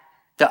act.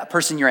 The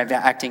person you're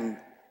asking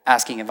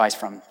advice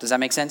from. Does that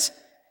make sense?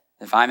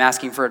 If I'm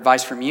asking for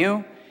advice from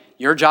you,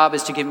 your job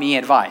is to give me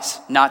advice,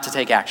 not to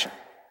take action.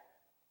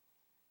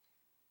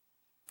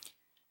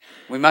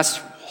 We must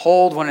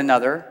hold one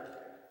another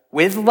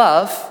with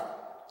love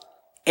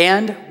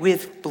and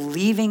with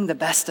believing the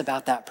best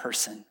about that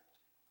person.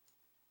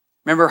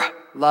 Remember,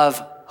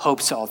 love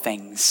hopes all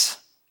things.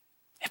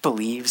 It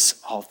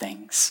believes all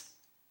things.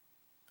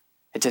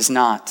 It does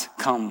not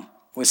come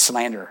with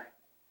slander,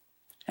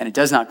 and it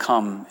does not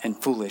come in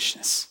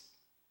foolishness,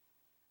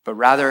 but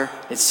rather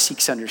it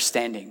seeks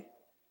understanding.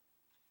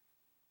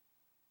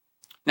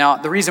 Now,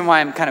 the reason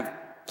why I'm kind of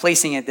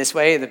placing it this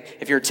way,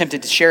 if you're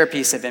tempted to share a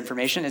piece of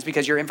information, is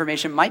because your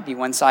information might be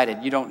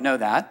one-sided. You don't know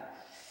that.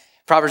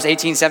 Proverbs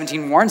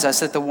 18:17 warns us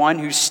that the one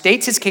who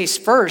states his case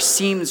first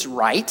seems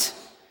right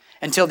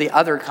until the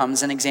other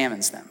comes and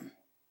examines them.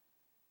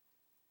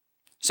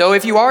 So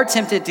if you are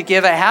tempted to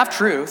give a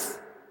half-truth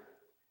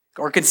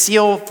or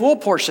conceal full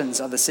portions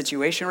of the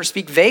situation or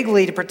speak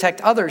vaguely to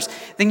protect others,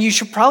 then you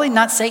should probably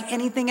not say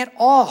anything at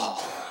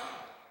all.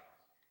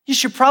 You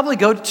should probably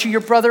go to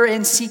your brother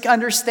and seek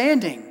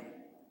understanding.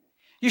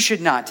 You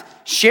should not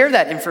share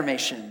that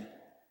information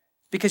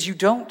because you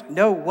don't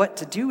know what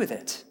to do with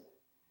it.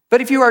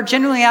 But if you are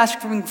genuinely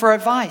asking for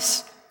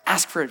advice,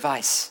 ask for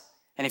advice.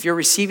 And if you're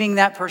receiving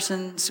that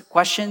person's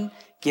question,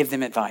 give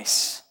them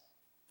advice.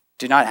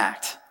 Do not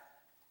act.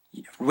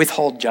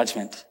 Withhold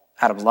judgment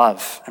out of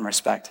love and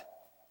respect.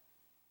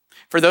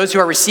 For those who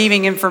are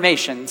receiving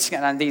information,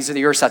 and these are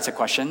your sets of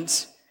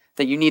questions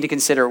that you need to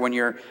consider when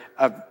you're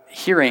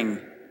hearing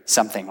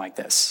something like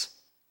this.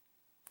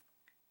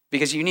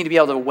 Because you need to be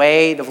able to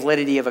weigh the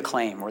validity of a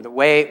claim or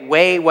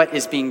weigh what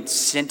is being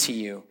sent to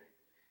you.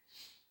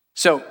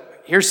 So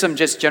here's some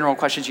just general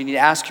questions you need to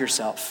ask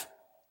yourself.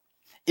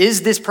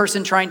 Is this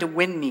person trying to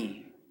win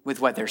me with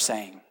what they're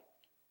saying?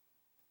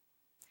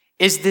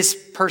 Is this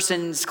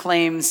person's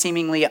claim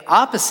seemingly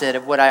opposite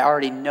of what I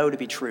already know to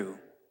be true?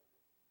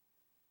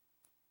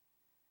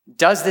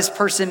 Does this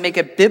person make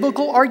a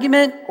biblical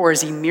argument, or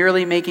is he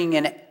merely making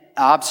an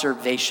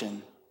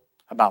observation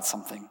about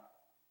something?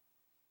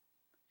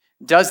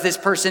 Does this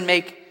person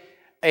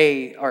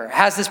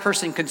has this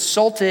person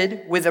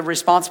consulted with a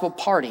responsible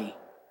party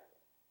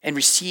and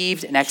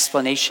received an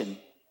explanation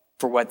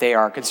for what they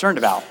are concerned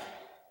about?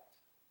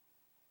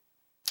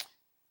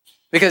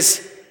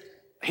 Because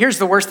here's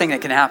the worst thing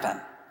that can happen,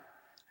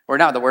 or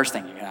not the worst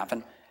thing that can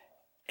happen.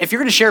 If you're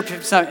going to share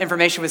some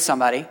information with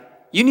somebody,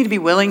 you need to be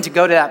willing to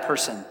go to that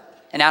person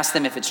and ask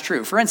them if it's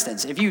true. For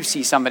instance, if you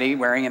see somebody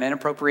wearing an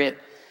inappropriate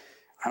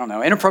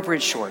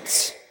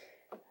shorts,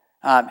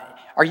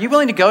 are you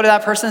willing to go to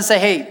that person and say,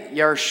 hey,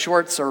 your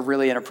shorts are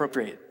really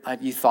inappropriate?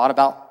 Have you thought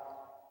about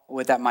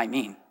what that might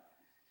mean?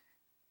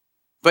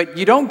 But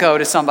you don't go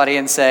to somebody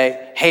and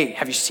say, hey,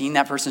 have you seen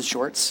that person's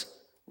shorts?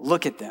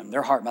 Look at them.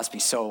 Their heart must be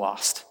so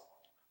lost.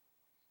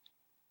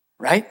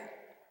 Right?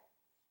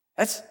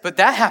 But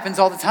that happens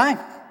all the time.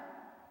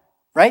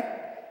 Right?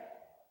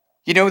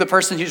 You know the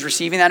person who's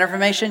receiving that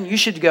information? You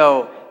should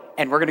go,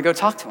 and we're going to go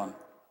talk to them.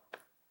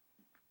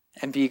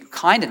 And be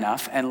kind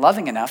enough and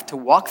loving enough to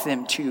walk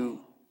them to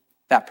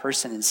that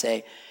person and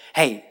say,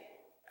 hey,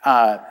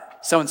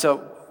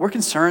 so-and-so, we're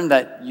concerned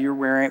that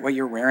what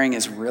you're wearing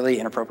is really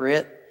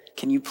inappropriate.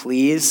 Can you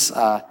please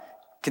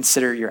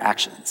consider your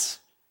actions?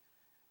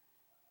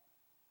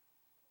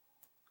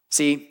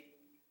 See,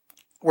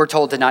 we're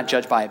told to not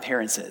judge by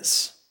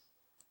appearances,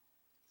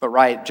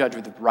 but judge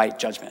with the right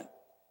judgment.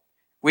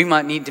 We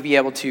might need to be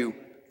able to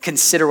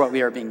consider what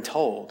we are being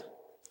told.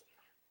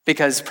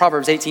 Because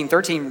Proverbs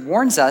 18:13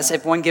 warns us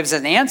if one gives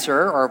an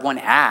answer or if one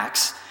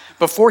acts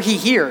before he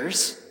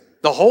hears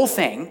the whole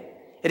thing,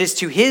 it is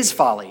to his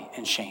folly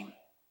and shame.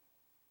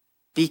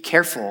 Be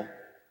careful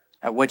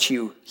at what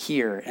you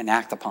hear and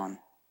act upon.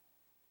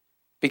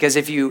 Because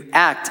if you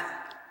act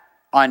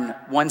on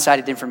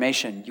one-sided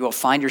information, you will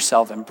find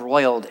yourself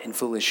embroiled in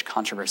foolish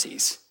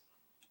controversies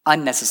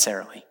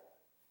unnecessarily.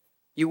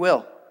 You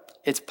will.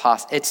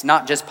 It's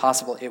not just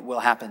possible, it will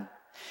happen.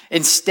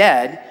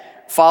 Instead,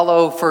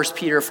 follow 1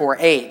 Peter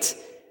 4:8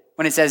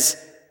 when it says,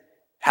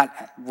 how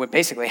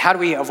do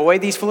we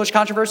avoid these foolish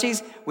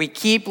controversies? We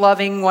keep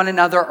loving one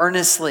another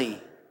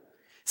earnestly,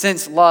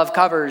 since love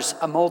covers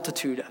a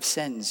multitude of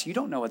sins. You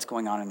don't know what's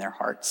going on in their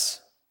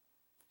hearts.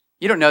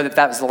 You don't know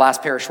that was the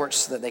last pair of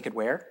shorts that they could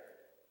wear.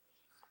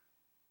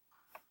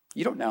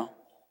 You don't know.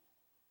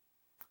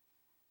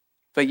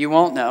 But you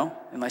won't know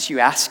unless you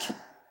ask.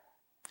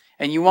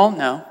 And you won't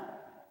know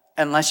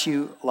unless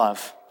you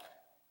love.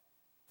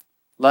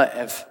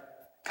 Love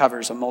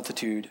covers a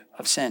multitude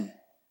of sin.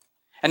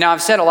 And now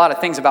I've said a lot of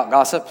things about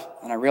gossip,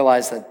 and I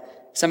realize that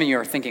some of you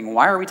are thinking,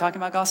 why are we talking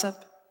about gossip?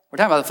 We're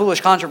talking about the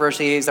foolish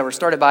controversies that were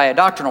started by a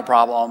doctrinal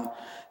problem,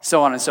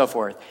 so on and so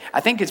forth. I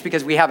think it's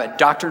because we have a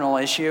doctrinal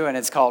issue, and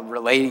it's called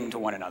relating to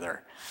one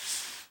another.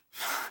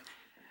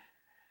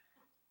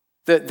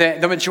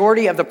 The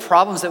majority of the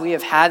problems that we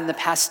have had in the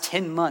past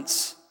 10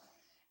 months,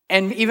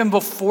 and even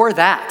before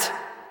that,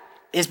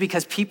 is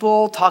because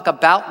people talk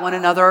about one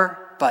another,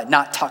 but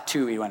not talk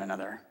to one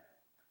another.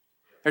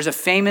 There's a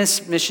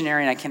famous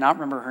missionary, and I cannot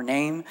remember her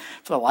name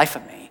for the life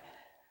of me,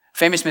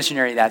 famous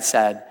missionary that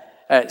said,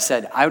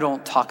 I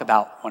don't talk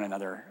about one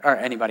another or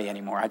anybody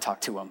anymore. I talk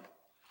to them.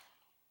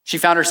 She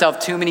found herself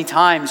too many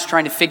times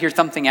trying to figure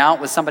something out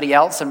with somebody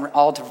else and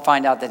all to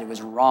find out that it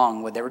was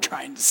wrong what they were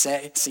trying to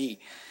see.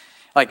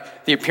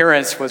 Like the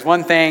appearance was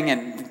one thing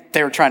and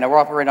they were trying to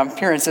operate on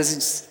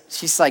appearances.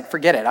 She's like,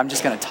 forget it. I'm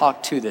just going to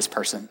talk to this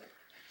person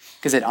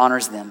because it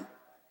honors them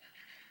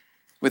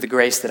with the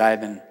grace that I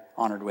have been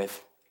honored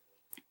with.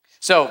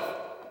 So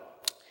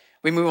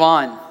we move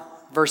on.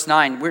 Verse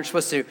 9, we're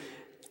supposed to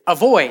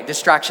avoid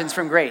distractions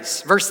from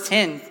grace. Verse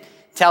 10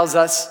 tells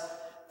us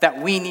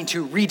that we need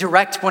to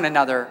redirect one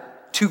another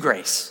to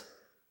grace.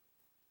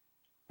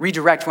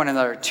 Redirect one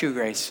another to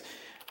grace.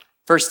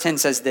 Verse 10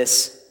 says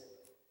this,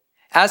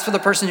 as for the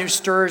person who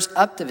stirs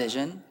up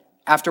division,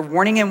 after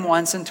warning him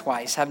once and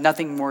twice, have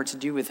nothing more to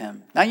do with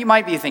him. Now you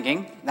might be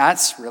thinking,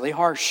 that's really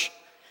harsh.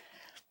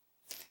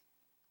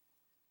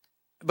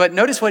 But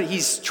notice what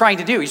he's trying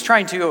to do. He's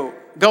trying to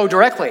go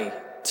directly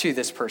to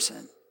this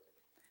person.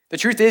 The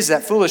truth is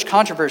that foolish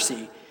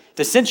controversy,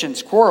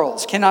 dissensions,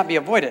 quarrels cannot be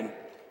avoided.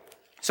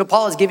 So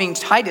Paul is giving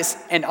Titus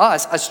and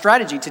us a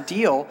strategy to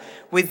deal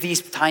with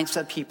these types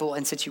of people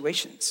and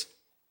situations.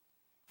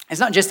 It's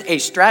not just a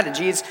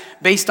strategy, it's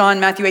based on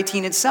Matthew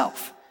 18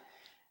 itself.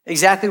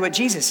 Exactly what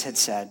Jesus had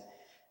said.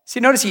 See,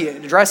 notice he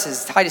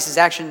addresses Titus's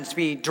actions to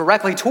be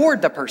directly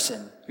toward the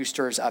person who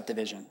stirs up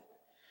division.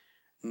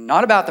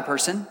 Not about the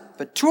person,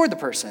 but toward the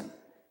person.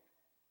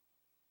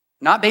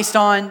 Not based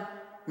on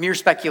mere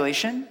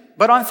speculation,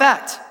 but on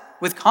fact,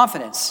 with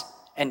confidence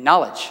and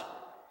knowledge,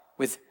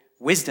 with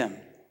wisdom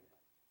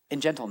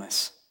and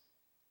gentleness.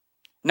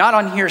 Not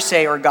on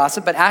hearsay or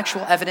gossip, but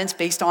actual evidence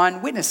based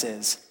on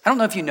witnesses. I don't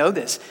know if you know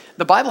this.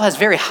 The Bible has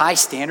very high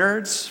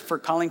standards for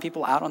calling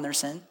people out on their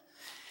sin.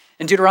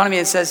 In Deuteronomy,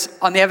 it says,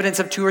 on the evidence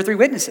of 2 or 3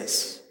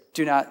 witnesses,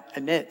 do not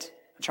admit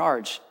a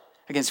charge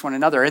against one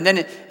another. And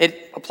then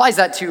it applies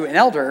that to an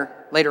elder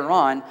later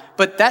on.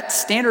 But that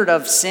standard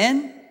of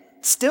sin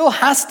still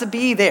has to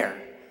be there.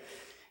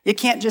 You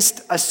can't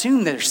just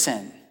assume there's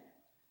sin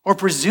or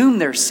presume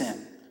there's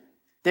sin.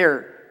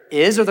 There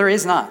is or there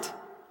is not.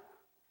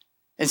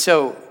 And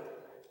so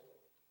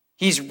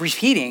he's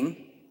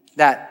repeating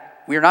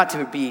that we're not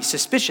to be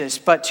suspicious,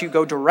 but to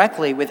go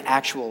directly with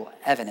actual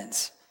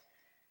evidence.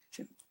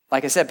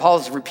 Like I said, Paul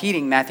is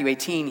repeating Matthew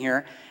 18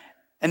 here.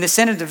 And the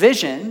sin of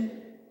division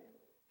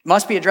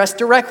must be addressed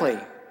directly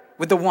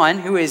with the one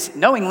who is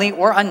knowingly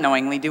or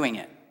unknowingly doing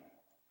it.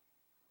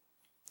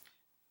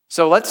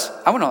 So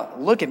I want to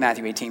look at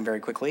Matthew 18 very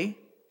quickly.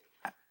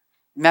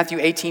 Matthew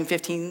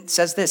 18:15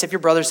 says this, if your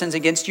brother sins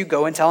against you,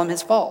 go and tell him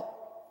his fault.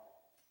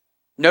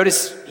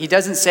 Notice he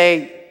doesn't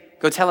say,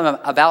 go tell him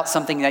about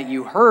something that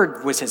you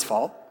heard was his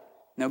fault.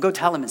 No, go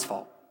tell him his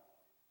fault.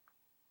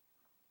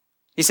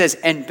 He says,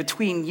 and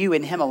between you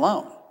and him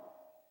alone.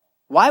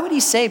 Why would he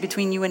say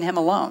between you and him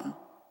alone?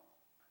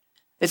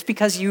 It's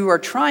because you are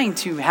trying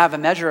to have a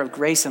measure of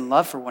grace and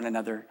love for one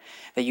another,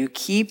 that you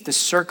keep the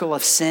circle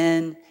of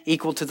sin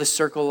equal to the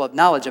circle of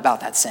knowledge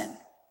about that sin.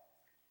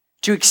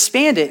 To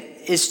expand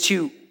it is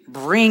to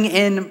bring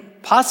in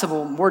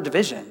possible more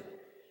division,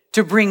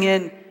 to bring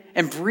in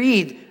and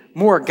breed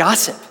more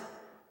gossip,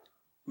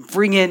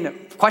 bring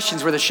in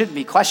questions where there shouldn't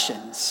be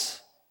questions.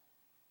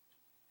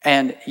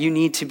 And you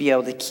need to be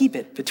able to keep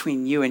it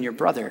between you and your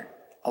brother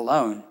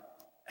alone,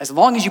 as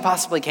long as you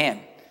possibly can.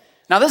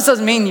 Now, this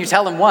doesn't mean you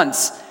tell him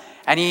once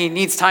and he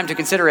needs time to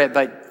consider it,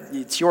 but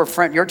it's your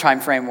time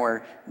frame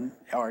or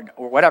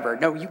whatever.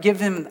 No, you give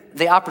him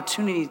the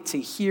opportunity to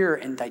hear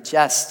and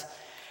digest,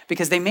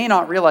 because they may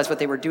not realize what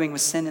they were doing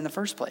with sin in the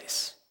first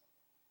place.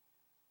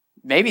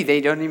 Maybe they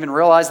don't even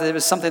realize that it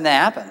was something that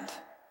happened.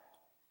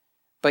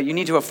 But you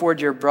need to afford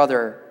your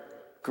brother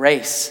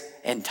grace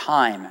and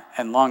time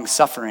and long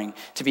suffering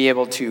to be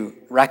able to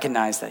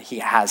recognize that he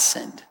has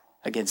sinned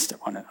against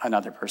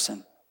another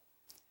person.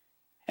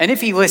 And if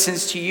he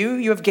listens to you,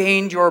 you have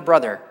gained your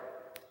brother.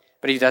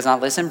 But if he does not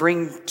listen,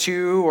 bring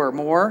 2 or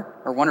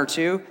more, or 1 or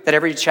 2, that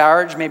every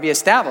charge may be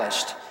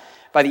established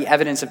by the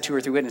evidence of 2 or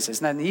 3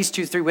 witnesses. Now, these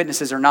 2 or 3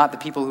 witnesses are not the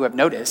people who have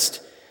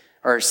noticed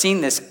or seen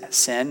this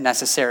sin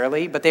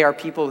necessarily, but they are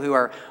people who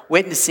are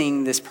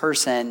witnessing this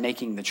person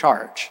making the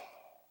charge.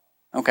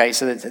 Okay,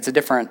 so it's a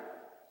different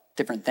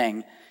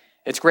thing.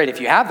 It's great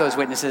if you have those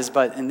witnesses,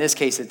 but in this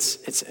case,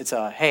 it's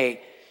a,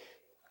 hey,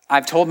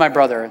 I've told my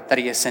brother that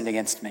he has sinned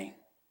against me.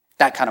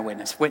 That kind of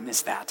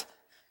witness that.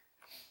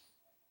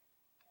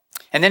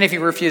 And then if he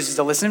refuses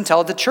to listen to him,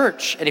 tell it to the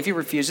church. And if he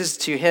refuses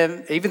to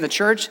him, even the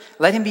church,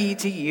 let him be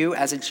to you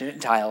as a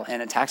Gentile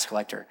and a tax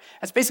collector.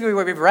 That's basically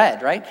what we've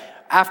read, right?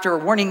 After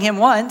warning him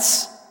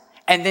once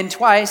and then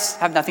twice,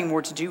 have nothing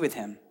more to do with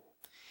him.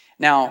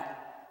 Now,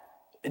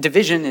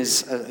 division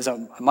is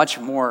a much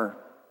more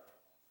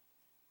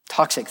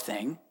toxic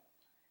thing.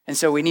 And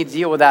so we need to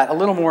deal with that a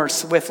little more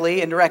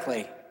swiftly and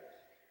directly.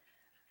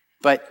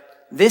 But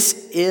this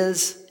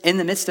is, in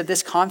the midst of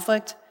this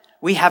conflict,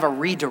 we have a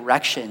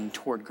redirection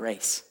toward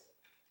grace.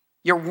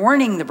 You're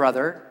warning the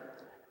brother,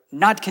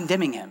 not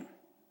condemning him.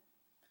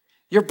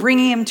 You're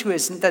bringing him to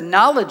the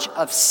knowledge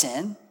of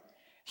sin.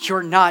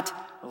 You're not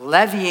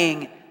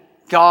levying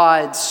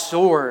God's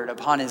sword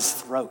upon his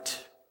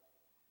throat.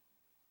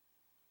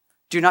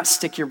 Do not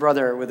stick your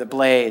brother with a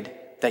blade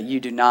that you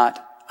do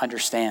not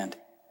understand.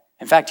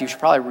 In fact, you should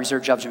probably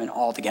reserve judgment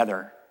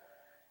altogether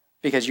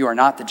because you are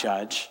not the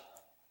judge.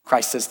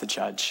 Christ is the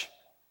judge.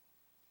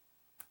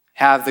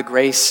 Have the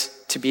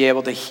grace to be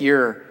able to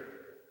hear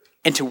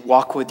and to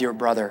walk with your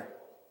brother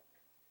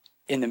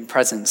in the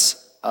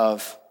presence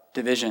of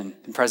division,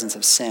 in the presence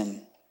of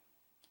sin.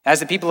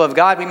 As the people of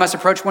God, we must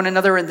approach one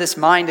another in this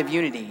mind of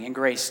unity and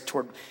grace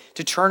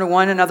to turn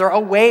one another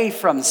away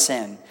from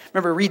sin.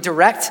 Remember,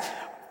 redirect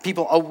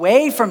people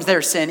away from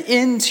their sin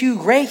into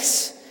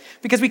grace,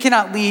 because we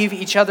cannot leave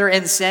each other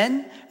in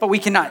sin, but we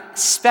cannot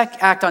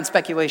act on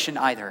speculation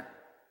either.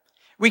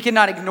 We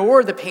cannot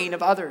ignore the pain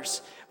of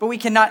others, but we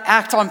cannot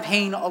act on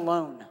pain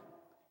alone.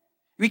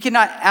 We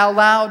cannot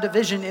allow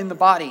division in the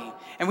body,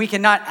 and we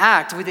cannot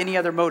act with any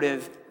other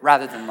motive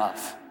rather than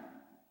love.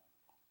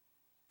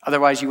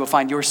 Otherwise, you will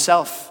find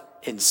yourself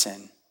in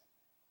sin.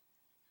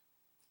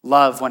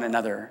 Love one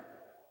another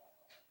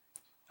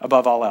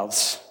above all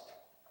else.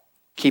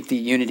 Keep the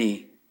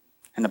unity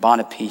and the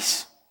bond of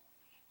peace.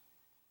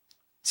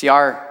 See,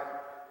 our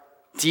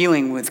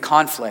dealing with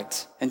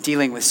conflict and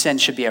dealing with sin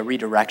should be a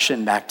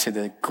redirection back to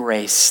the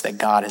grace that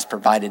God has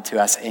provided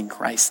to us in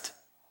Christ.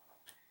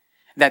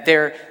 That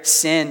their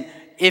sin,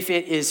 if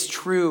it is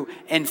true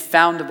and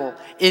foundable,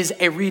 is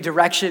a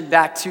redirection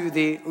back to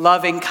the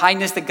loving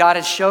kindness that God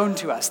has shown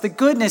to us, the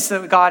goodness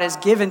that God has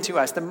given to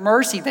us, the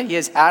mercy that he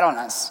has had on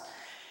us.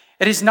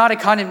 It is not a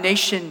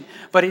condemnation,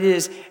 but it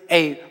is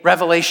a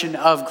revelation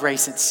of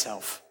grace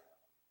itself.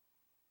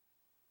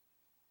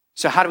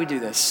 So how do we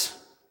do this?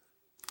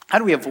 How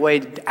do we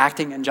avoid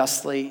acting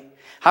unjustly?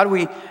 How do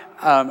we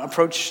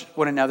approach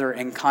one another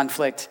in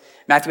conflict?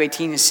 Matthew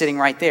 18 is sitting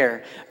right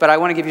there, but I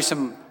want to give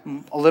you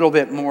a little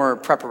bit more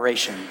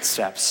preparation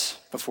steps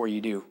before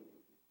you do.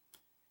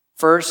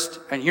 First,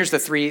 and here's the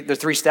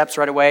three steps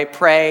right away: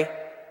 pray,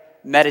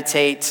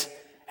 meditate,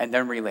 and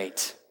then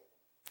relate.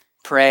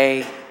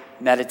 Pray,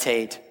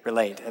 meditate,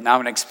 relate. And I'm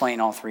going to explain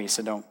all three,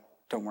 so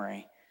don't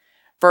worry.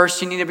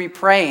 First, you need to be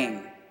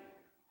praying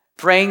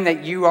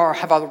that you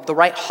have the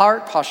right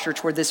heart posture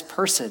toward this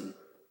person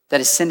that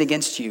has sinned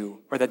against you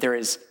or that there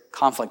is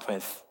conflict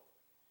with.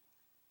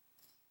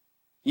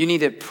 You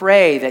need to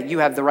pray that you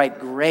have the right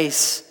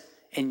grace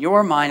in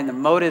your mind and the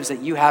motives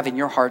that you have in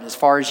your heart as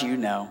far as you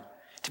know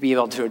to be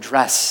able to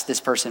address this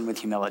person with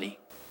humility.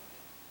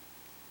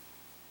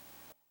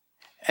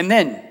 And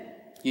then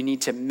you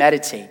need to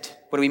meditate.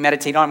 What do we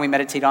meditate on? We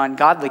meditate on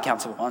godly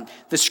counsel, on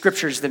the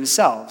scriptures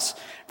themselves.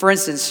 For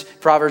instance,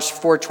 Proverbs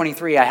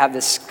 4:23, I have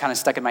this kind of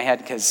stuck in my head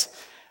because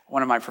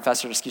one of my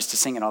professors used to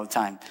sing it all the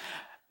time.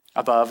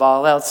 Above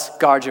all else,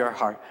 guard your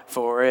heart,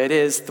 for it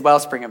is the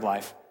wellspring of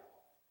life.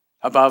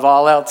 Above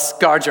all else,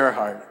 guard your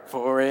heart,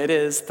 for it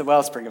is the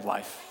wellspring of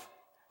life.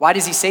 Why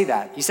does he say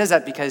that? He says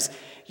that because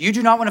you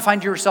do not want to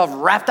find yourself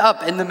wrapped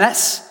up in the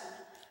mess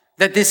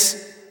that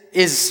this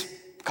is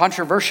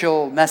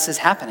controversial mess is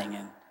happening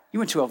in. You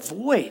want to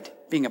avoid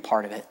being a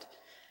part of it,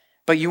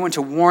 but you want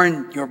to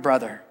warn your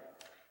brother.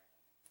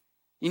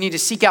 You need to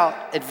seek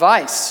out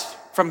advice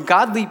from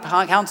godly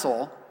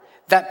counsel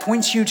that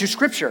points you to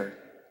Scripture,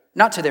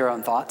 not to their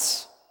own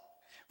thoughts.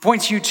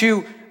 Points you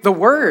to the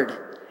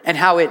Word and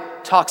how it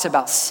talks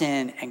about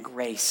sin and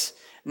grace,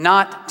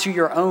 not to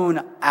your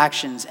own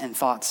actions and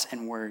thoughts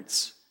and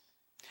words.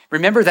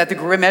 Remember that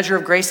the measure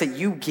of grace that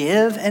you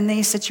give in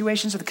these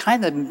situations are the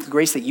kind of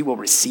grace that you will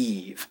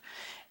receive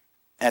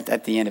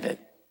at the end of it.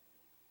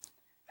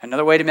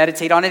 Another way to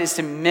meditate on it is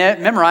to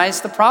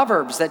memorize the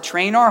Proverbs that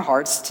train our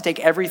hearts to take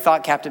every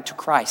thought captive to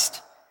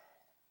Christ.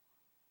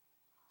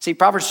 See,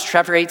 Proverbs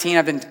chapter 18,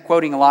 I've been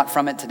quoting a lot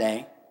from it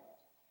today.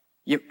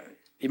 You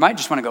might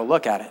just want to go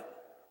look at it.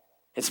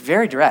 It's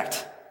very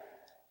direct.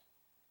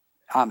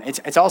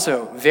 It's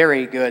also a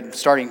very good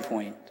starting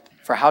point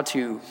for how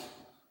to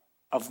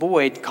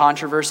avoid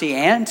controversy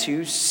and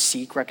to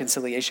seek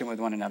reconciliation with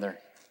one another.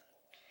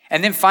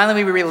 And then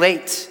finally, we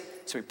relate.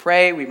 So we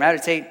pray, we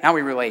meditate, now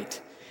we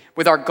relate.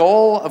 With our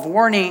goal of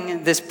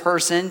warning this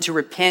person to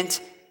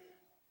repent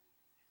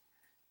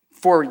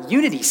for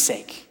unity's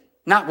sake,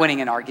 not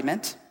winning an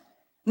argument,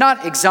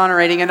 not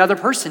exonerating another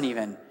person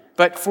even,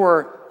 but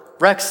for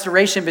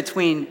restoration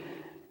between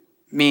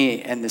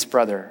me and this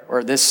brother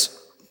or this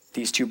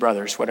these two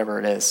brothers, whatever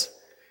it is.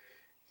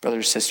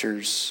 Brothers,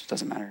 sisters,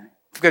 doesn't matter.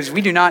 Because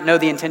we do not know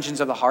the intentions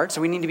of the heart,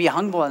 so we need to be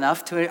humble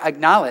enough to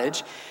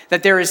acknowledge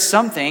that there is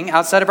something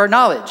outside of our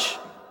knowledge.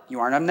 You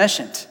aren't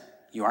omniscient.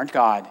 You aren't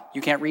God.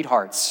 You can't read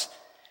hearts.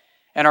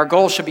 And our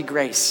goal should be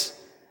grace,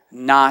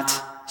 not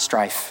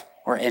strife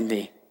or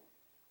envy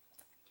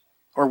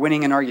or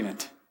winning an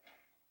argument.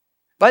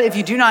 But if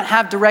you do not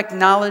have direct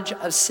knowledge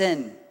of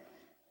sin,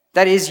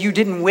 that is, you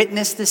didn't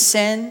witness the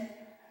sin,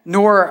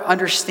 nor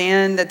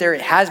understand that there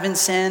has been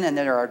sin and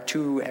there are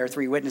 2 or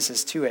 3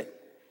 witnesses to it.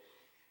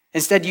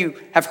 Instead, you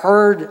have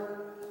heard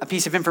a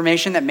piece of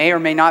information that may or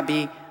may not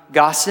be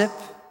gossip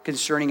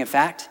concerning a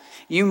fact.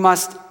 You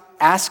must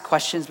ask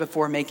questions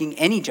before making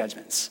any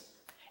judgments.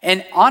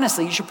 And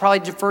honestly, you should probably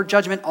defer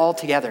judgment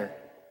altogether.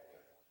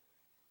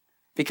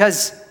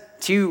 Because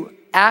to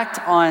act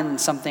on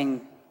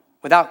something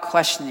without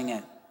questioning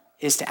it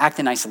is to act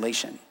in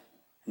isolation,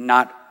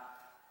 not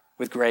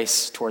with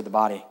grace toward the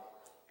body.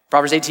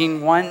 Proverbs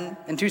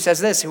 18:1-2 says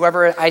this: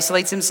 whoever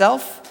isolates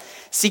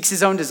himself seeks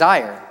his own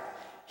desire.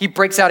 He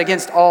breaks out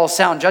against all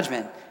sound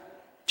judgment.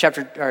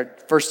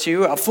 Verse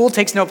 2, a fool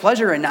takes no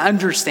pleasure in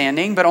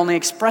understanding, but only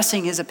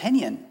expressing his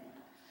opinion.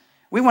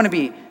 We want to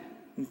be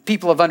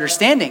people of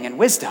understanding and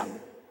wisdom,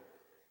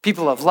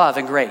 people of love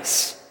and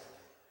grace,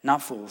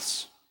 not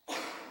fools.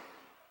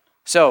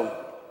 So,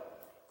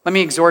 let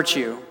me exhort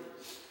you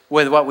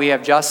with what we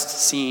have just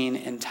seen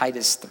in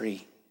Titus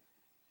 3.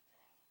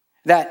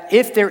 That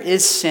if there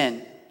is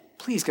sin,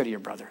 please go to your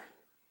brother.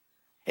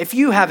 If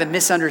you have a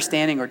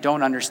misunderstanding or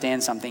don't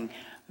understand something,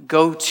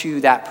 go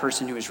to that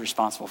person who is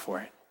responsible for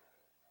it.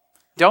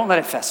 Don't let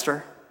it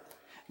fester.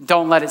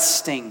 Don't let it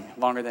sting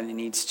longer than it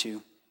needs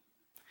to.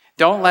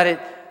 Don't let it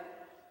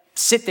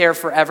sit there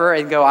forever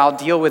and go, I'll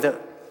deal with it,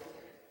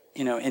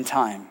 in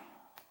time.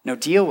 No,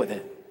 deal with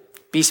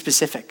it. Be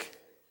specific.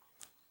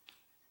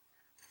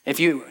 If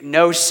you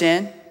know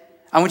sin,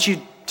 I want you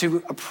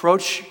to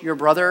approach your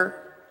brother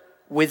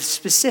with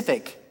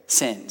specific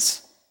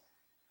sins.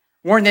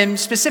 Warn them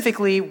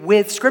specifically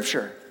with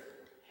Scripture.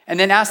 And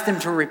then ask them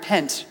to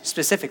repent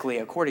specifically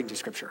according to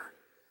Scripture.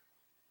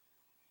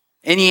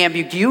 Any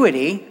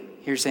ambiguity,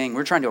 you're saying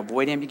we're trying to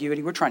avoid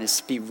ambiguity, we're trying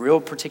to be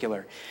real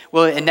particular,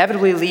 will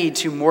inevitably lead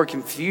to more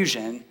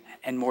confusion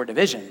and more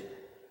division,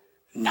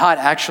 not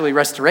actually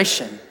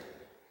restoration.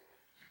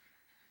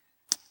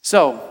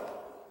 So,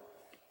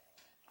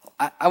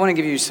 I want to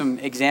give you some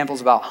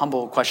examples about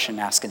humble question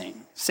asking.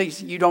 Say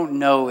you don't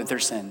know if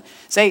there's sin.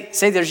 Say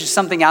there's just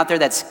something out there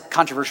that's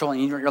controversial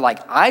and you're like,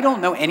 I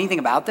don't know anything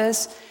about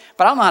this,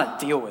 but I don't know how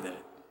to deal with it.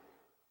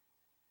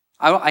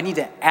 I need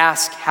to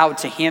ask how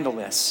to handle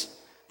this,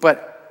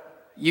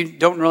 but you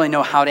don't really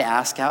know how to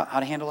ask how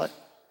to handle it.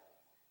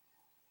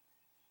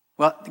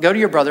 Well, go to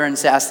your brother and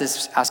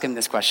ask him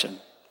this question,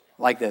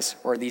 like this,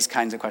 or these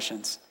kinds of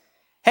questions.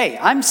 Hey,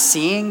 I'm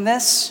seeing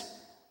this.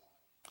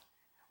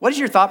 What is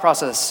your thought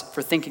process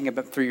for thinking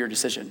about through your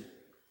decision?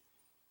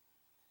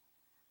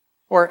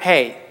 Or,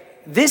 hey,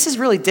 this is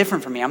really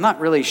different for me. I'm not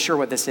really sure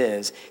what this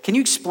is. Can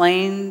you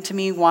explain to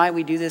me why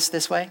we do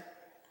this way?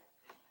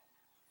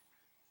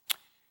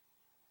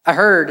 I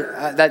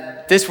heard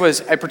that this was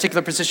a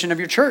particular position of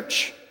your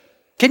church.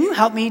 Can you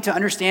help me to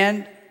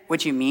understand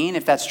what you mean,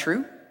 if that's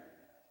true?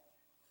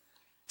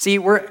 See,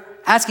 we're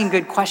asking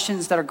good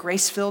questions that are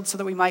grace-filled so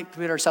that we might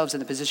put ourselves in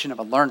the position of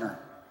a learner,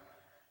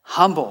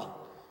 humble,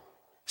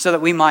 so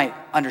that we might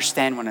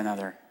understand one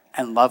another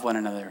and love one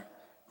another,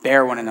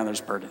 bear one another's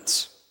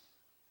burdens.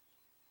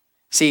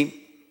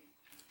 See,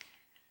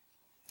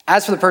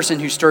 as for the person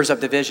who stirs up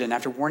division,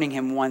 after warning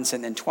him once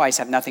and then twice,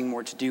 have nothing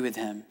more to do with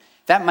him,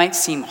 that might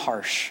seem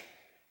harsh.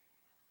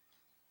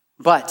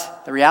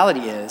 But the reality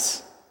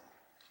is,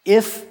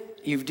 if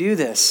you do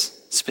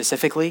this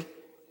specifically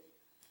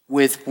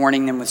with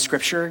warning them with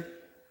Scripture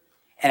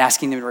and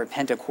asking them to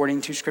repent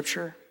according to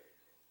Scripture,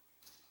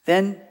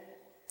 then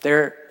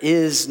there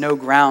is no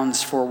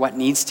grounds for what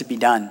needs to be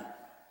done,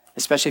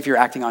 especially if you're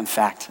acting on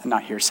fact and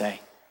not hearsay.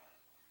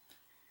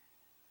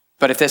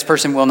 But if this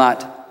person will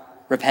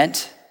not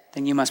repent,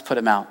 then you must put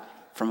him out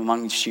from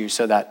amongst you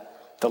so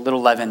that the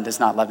little leaven does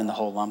not leaven the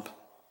whole lump.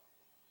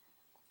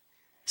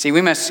 See,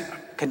 we must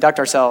conduct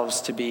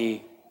ourselves to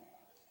be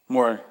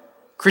more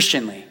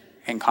Christianly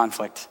in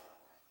conflict.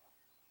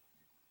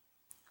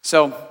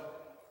 So,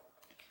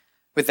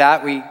 with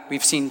that,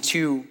 we've seen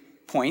 2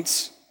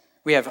 points.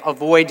 We have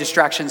avoid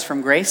distractions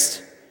from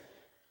grace,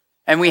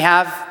 and we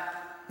have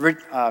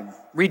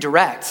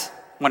redirect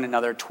one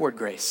another toward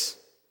grace,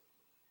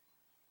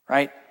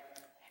 right?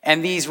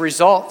 And these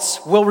results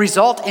will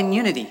result in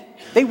unity.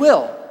 They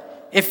will.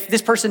 If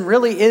this person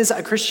really is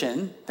a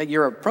Christian that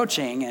you're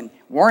approaching and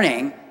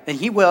warning, then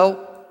he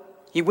will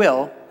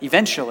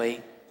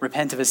eventually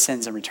repent of his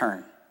sins and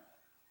return.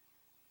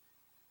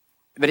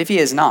 But if he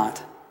is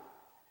not,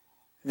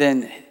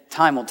 then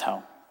time will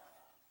tell.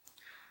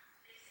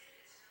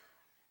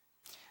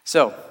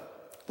 So,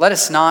 let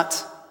us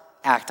not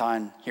act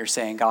on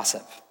hearsay and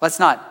gossip. Let's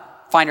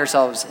not find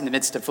ourselves in the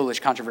midst of foolish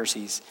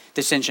controversies,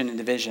 dissension, and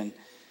division.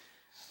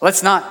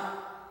 Let's not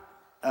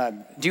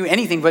do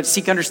anything but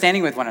seek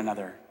understanding with one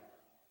another.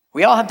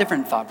 We all have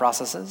different thought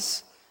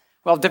processes.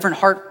 We all have different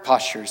heart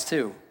postures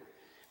too.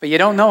 But you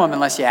don't know them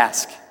unless you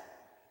ask.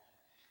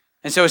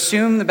 And so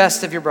assume the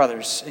best of your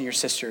brothers and your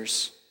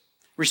sisters.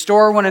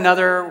 Restore one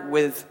another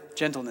with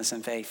gentleness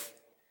and faith.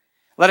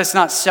 Let us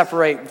not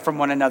separate from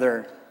one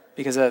another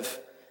because of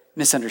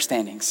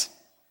misunderstandings.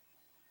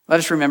 Let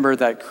us remember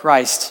that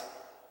Christ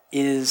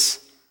is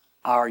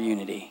our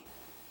unity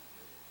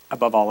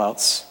above all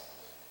else.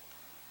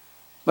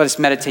 Let us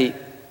meditate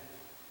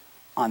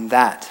on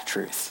that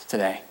truth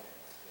today.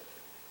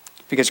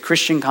 Because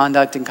Christian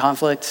conduct in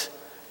conflict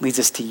leads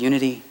us to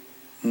unity,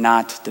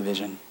 not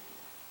division.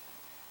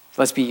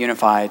 Let's be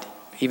unified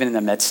even in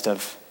the midst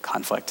of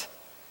conflict.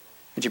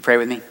 Would you pray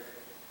with me?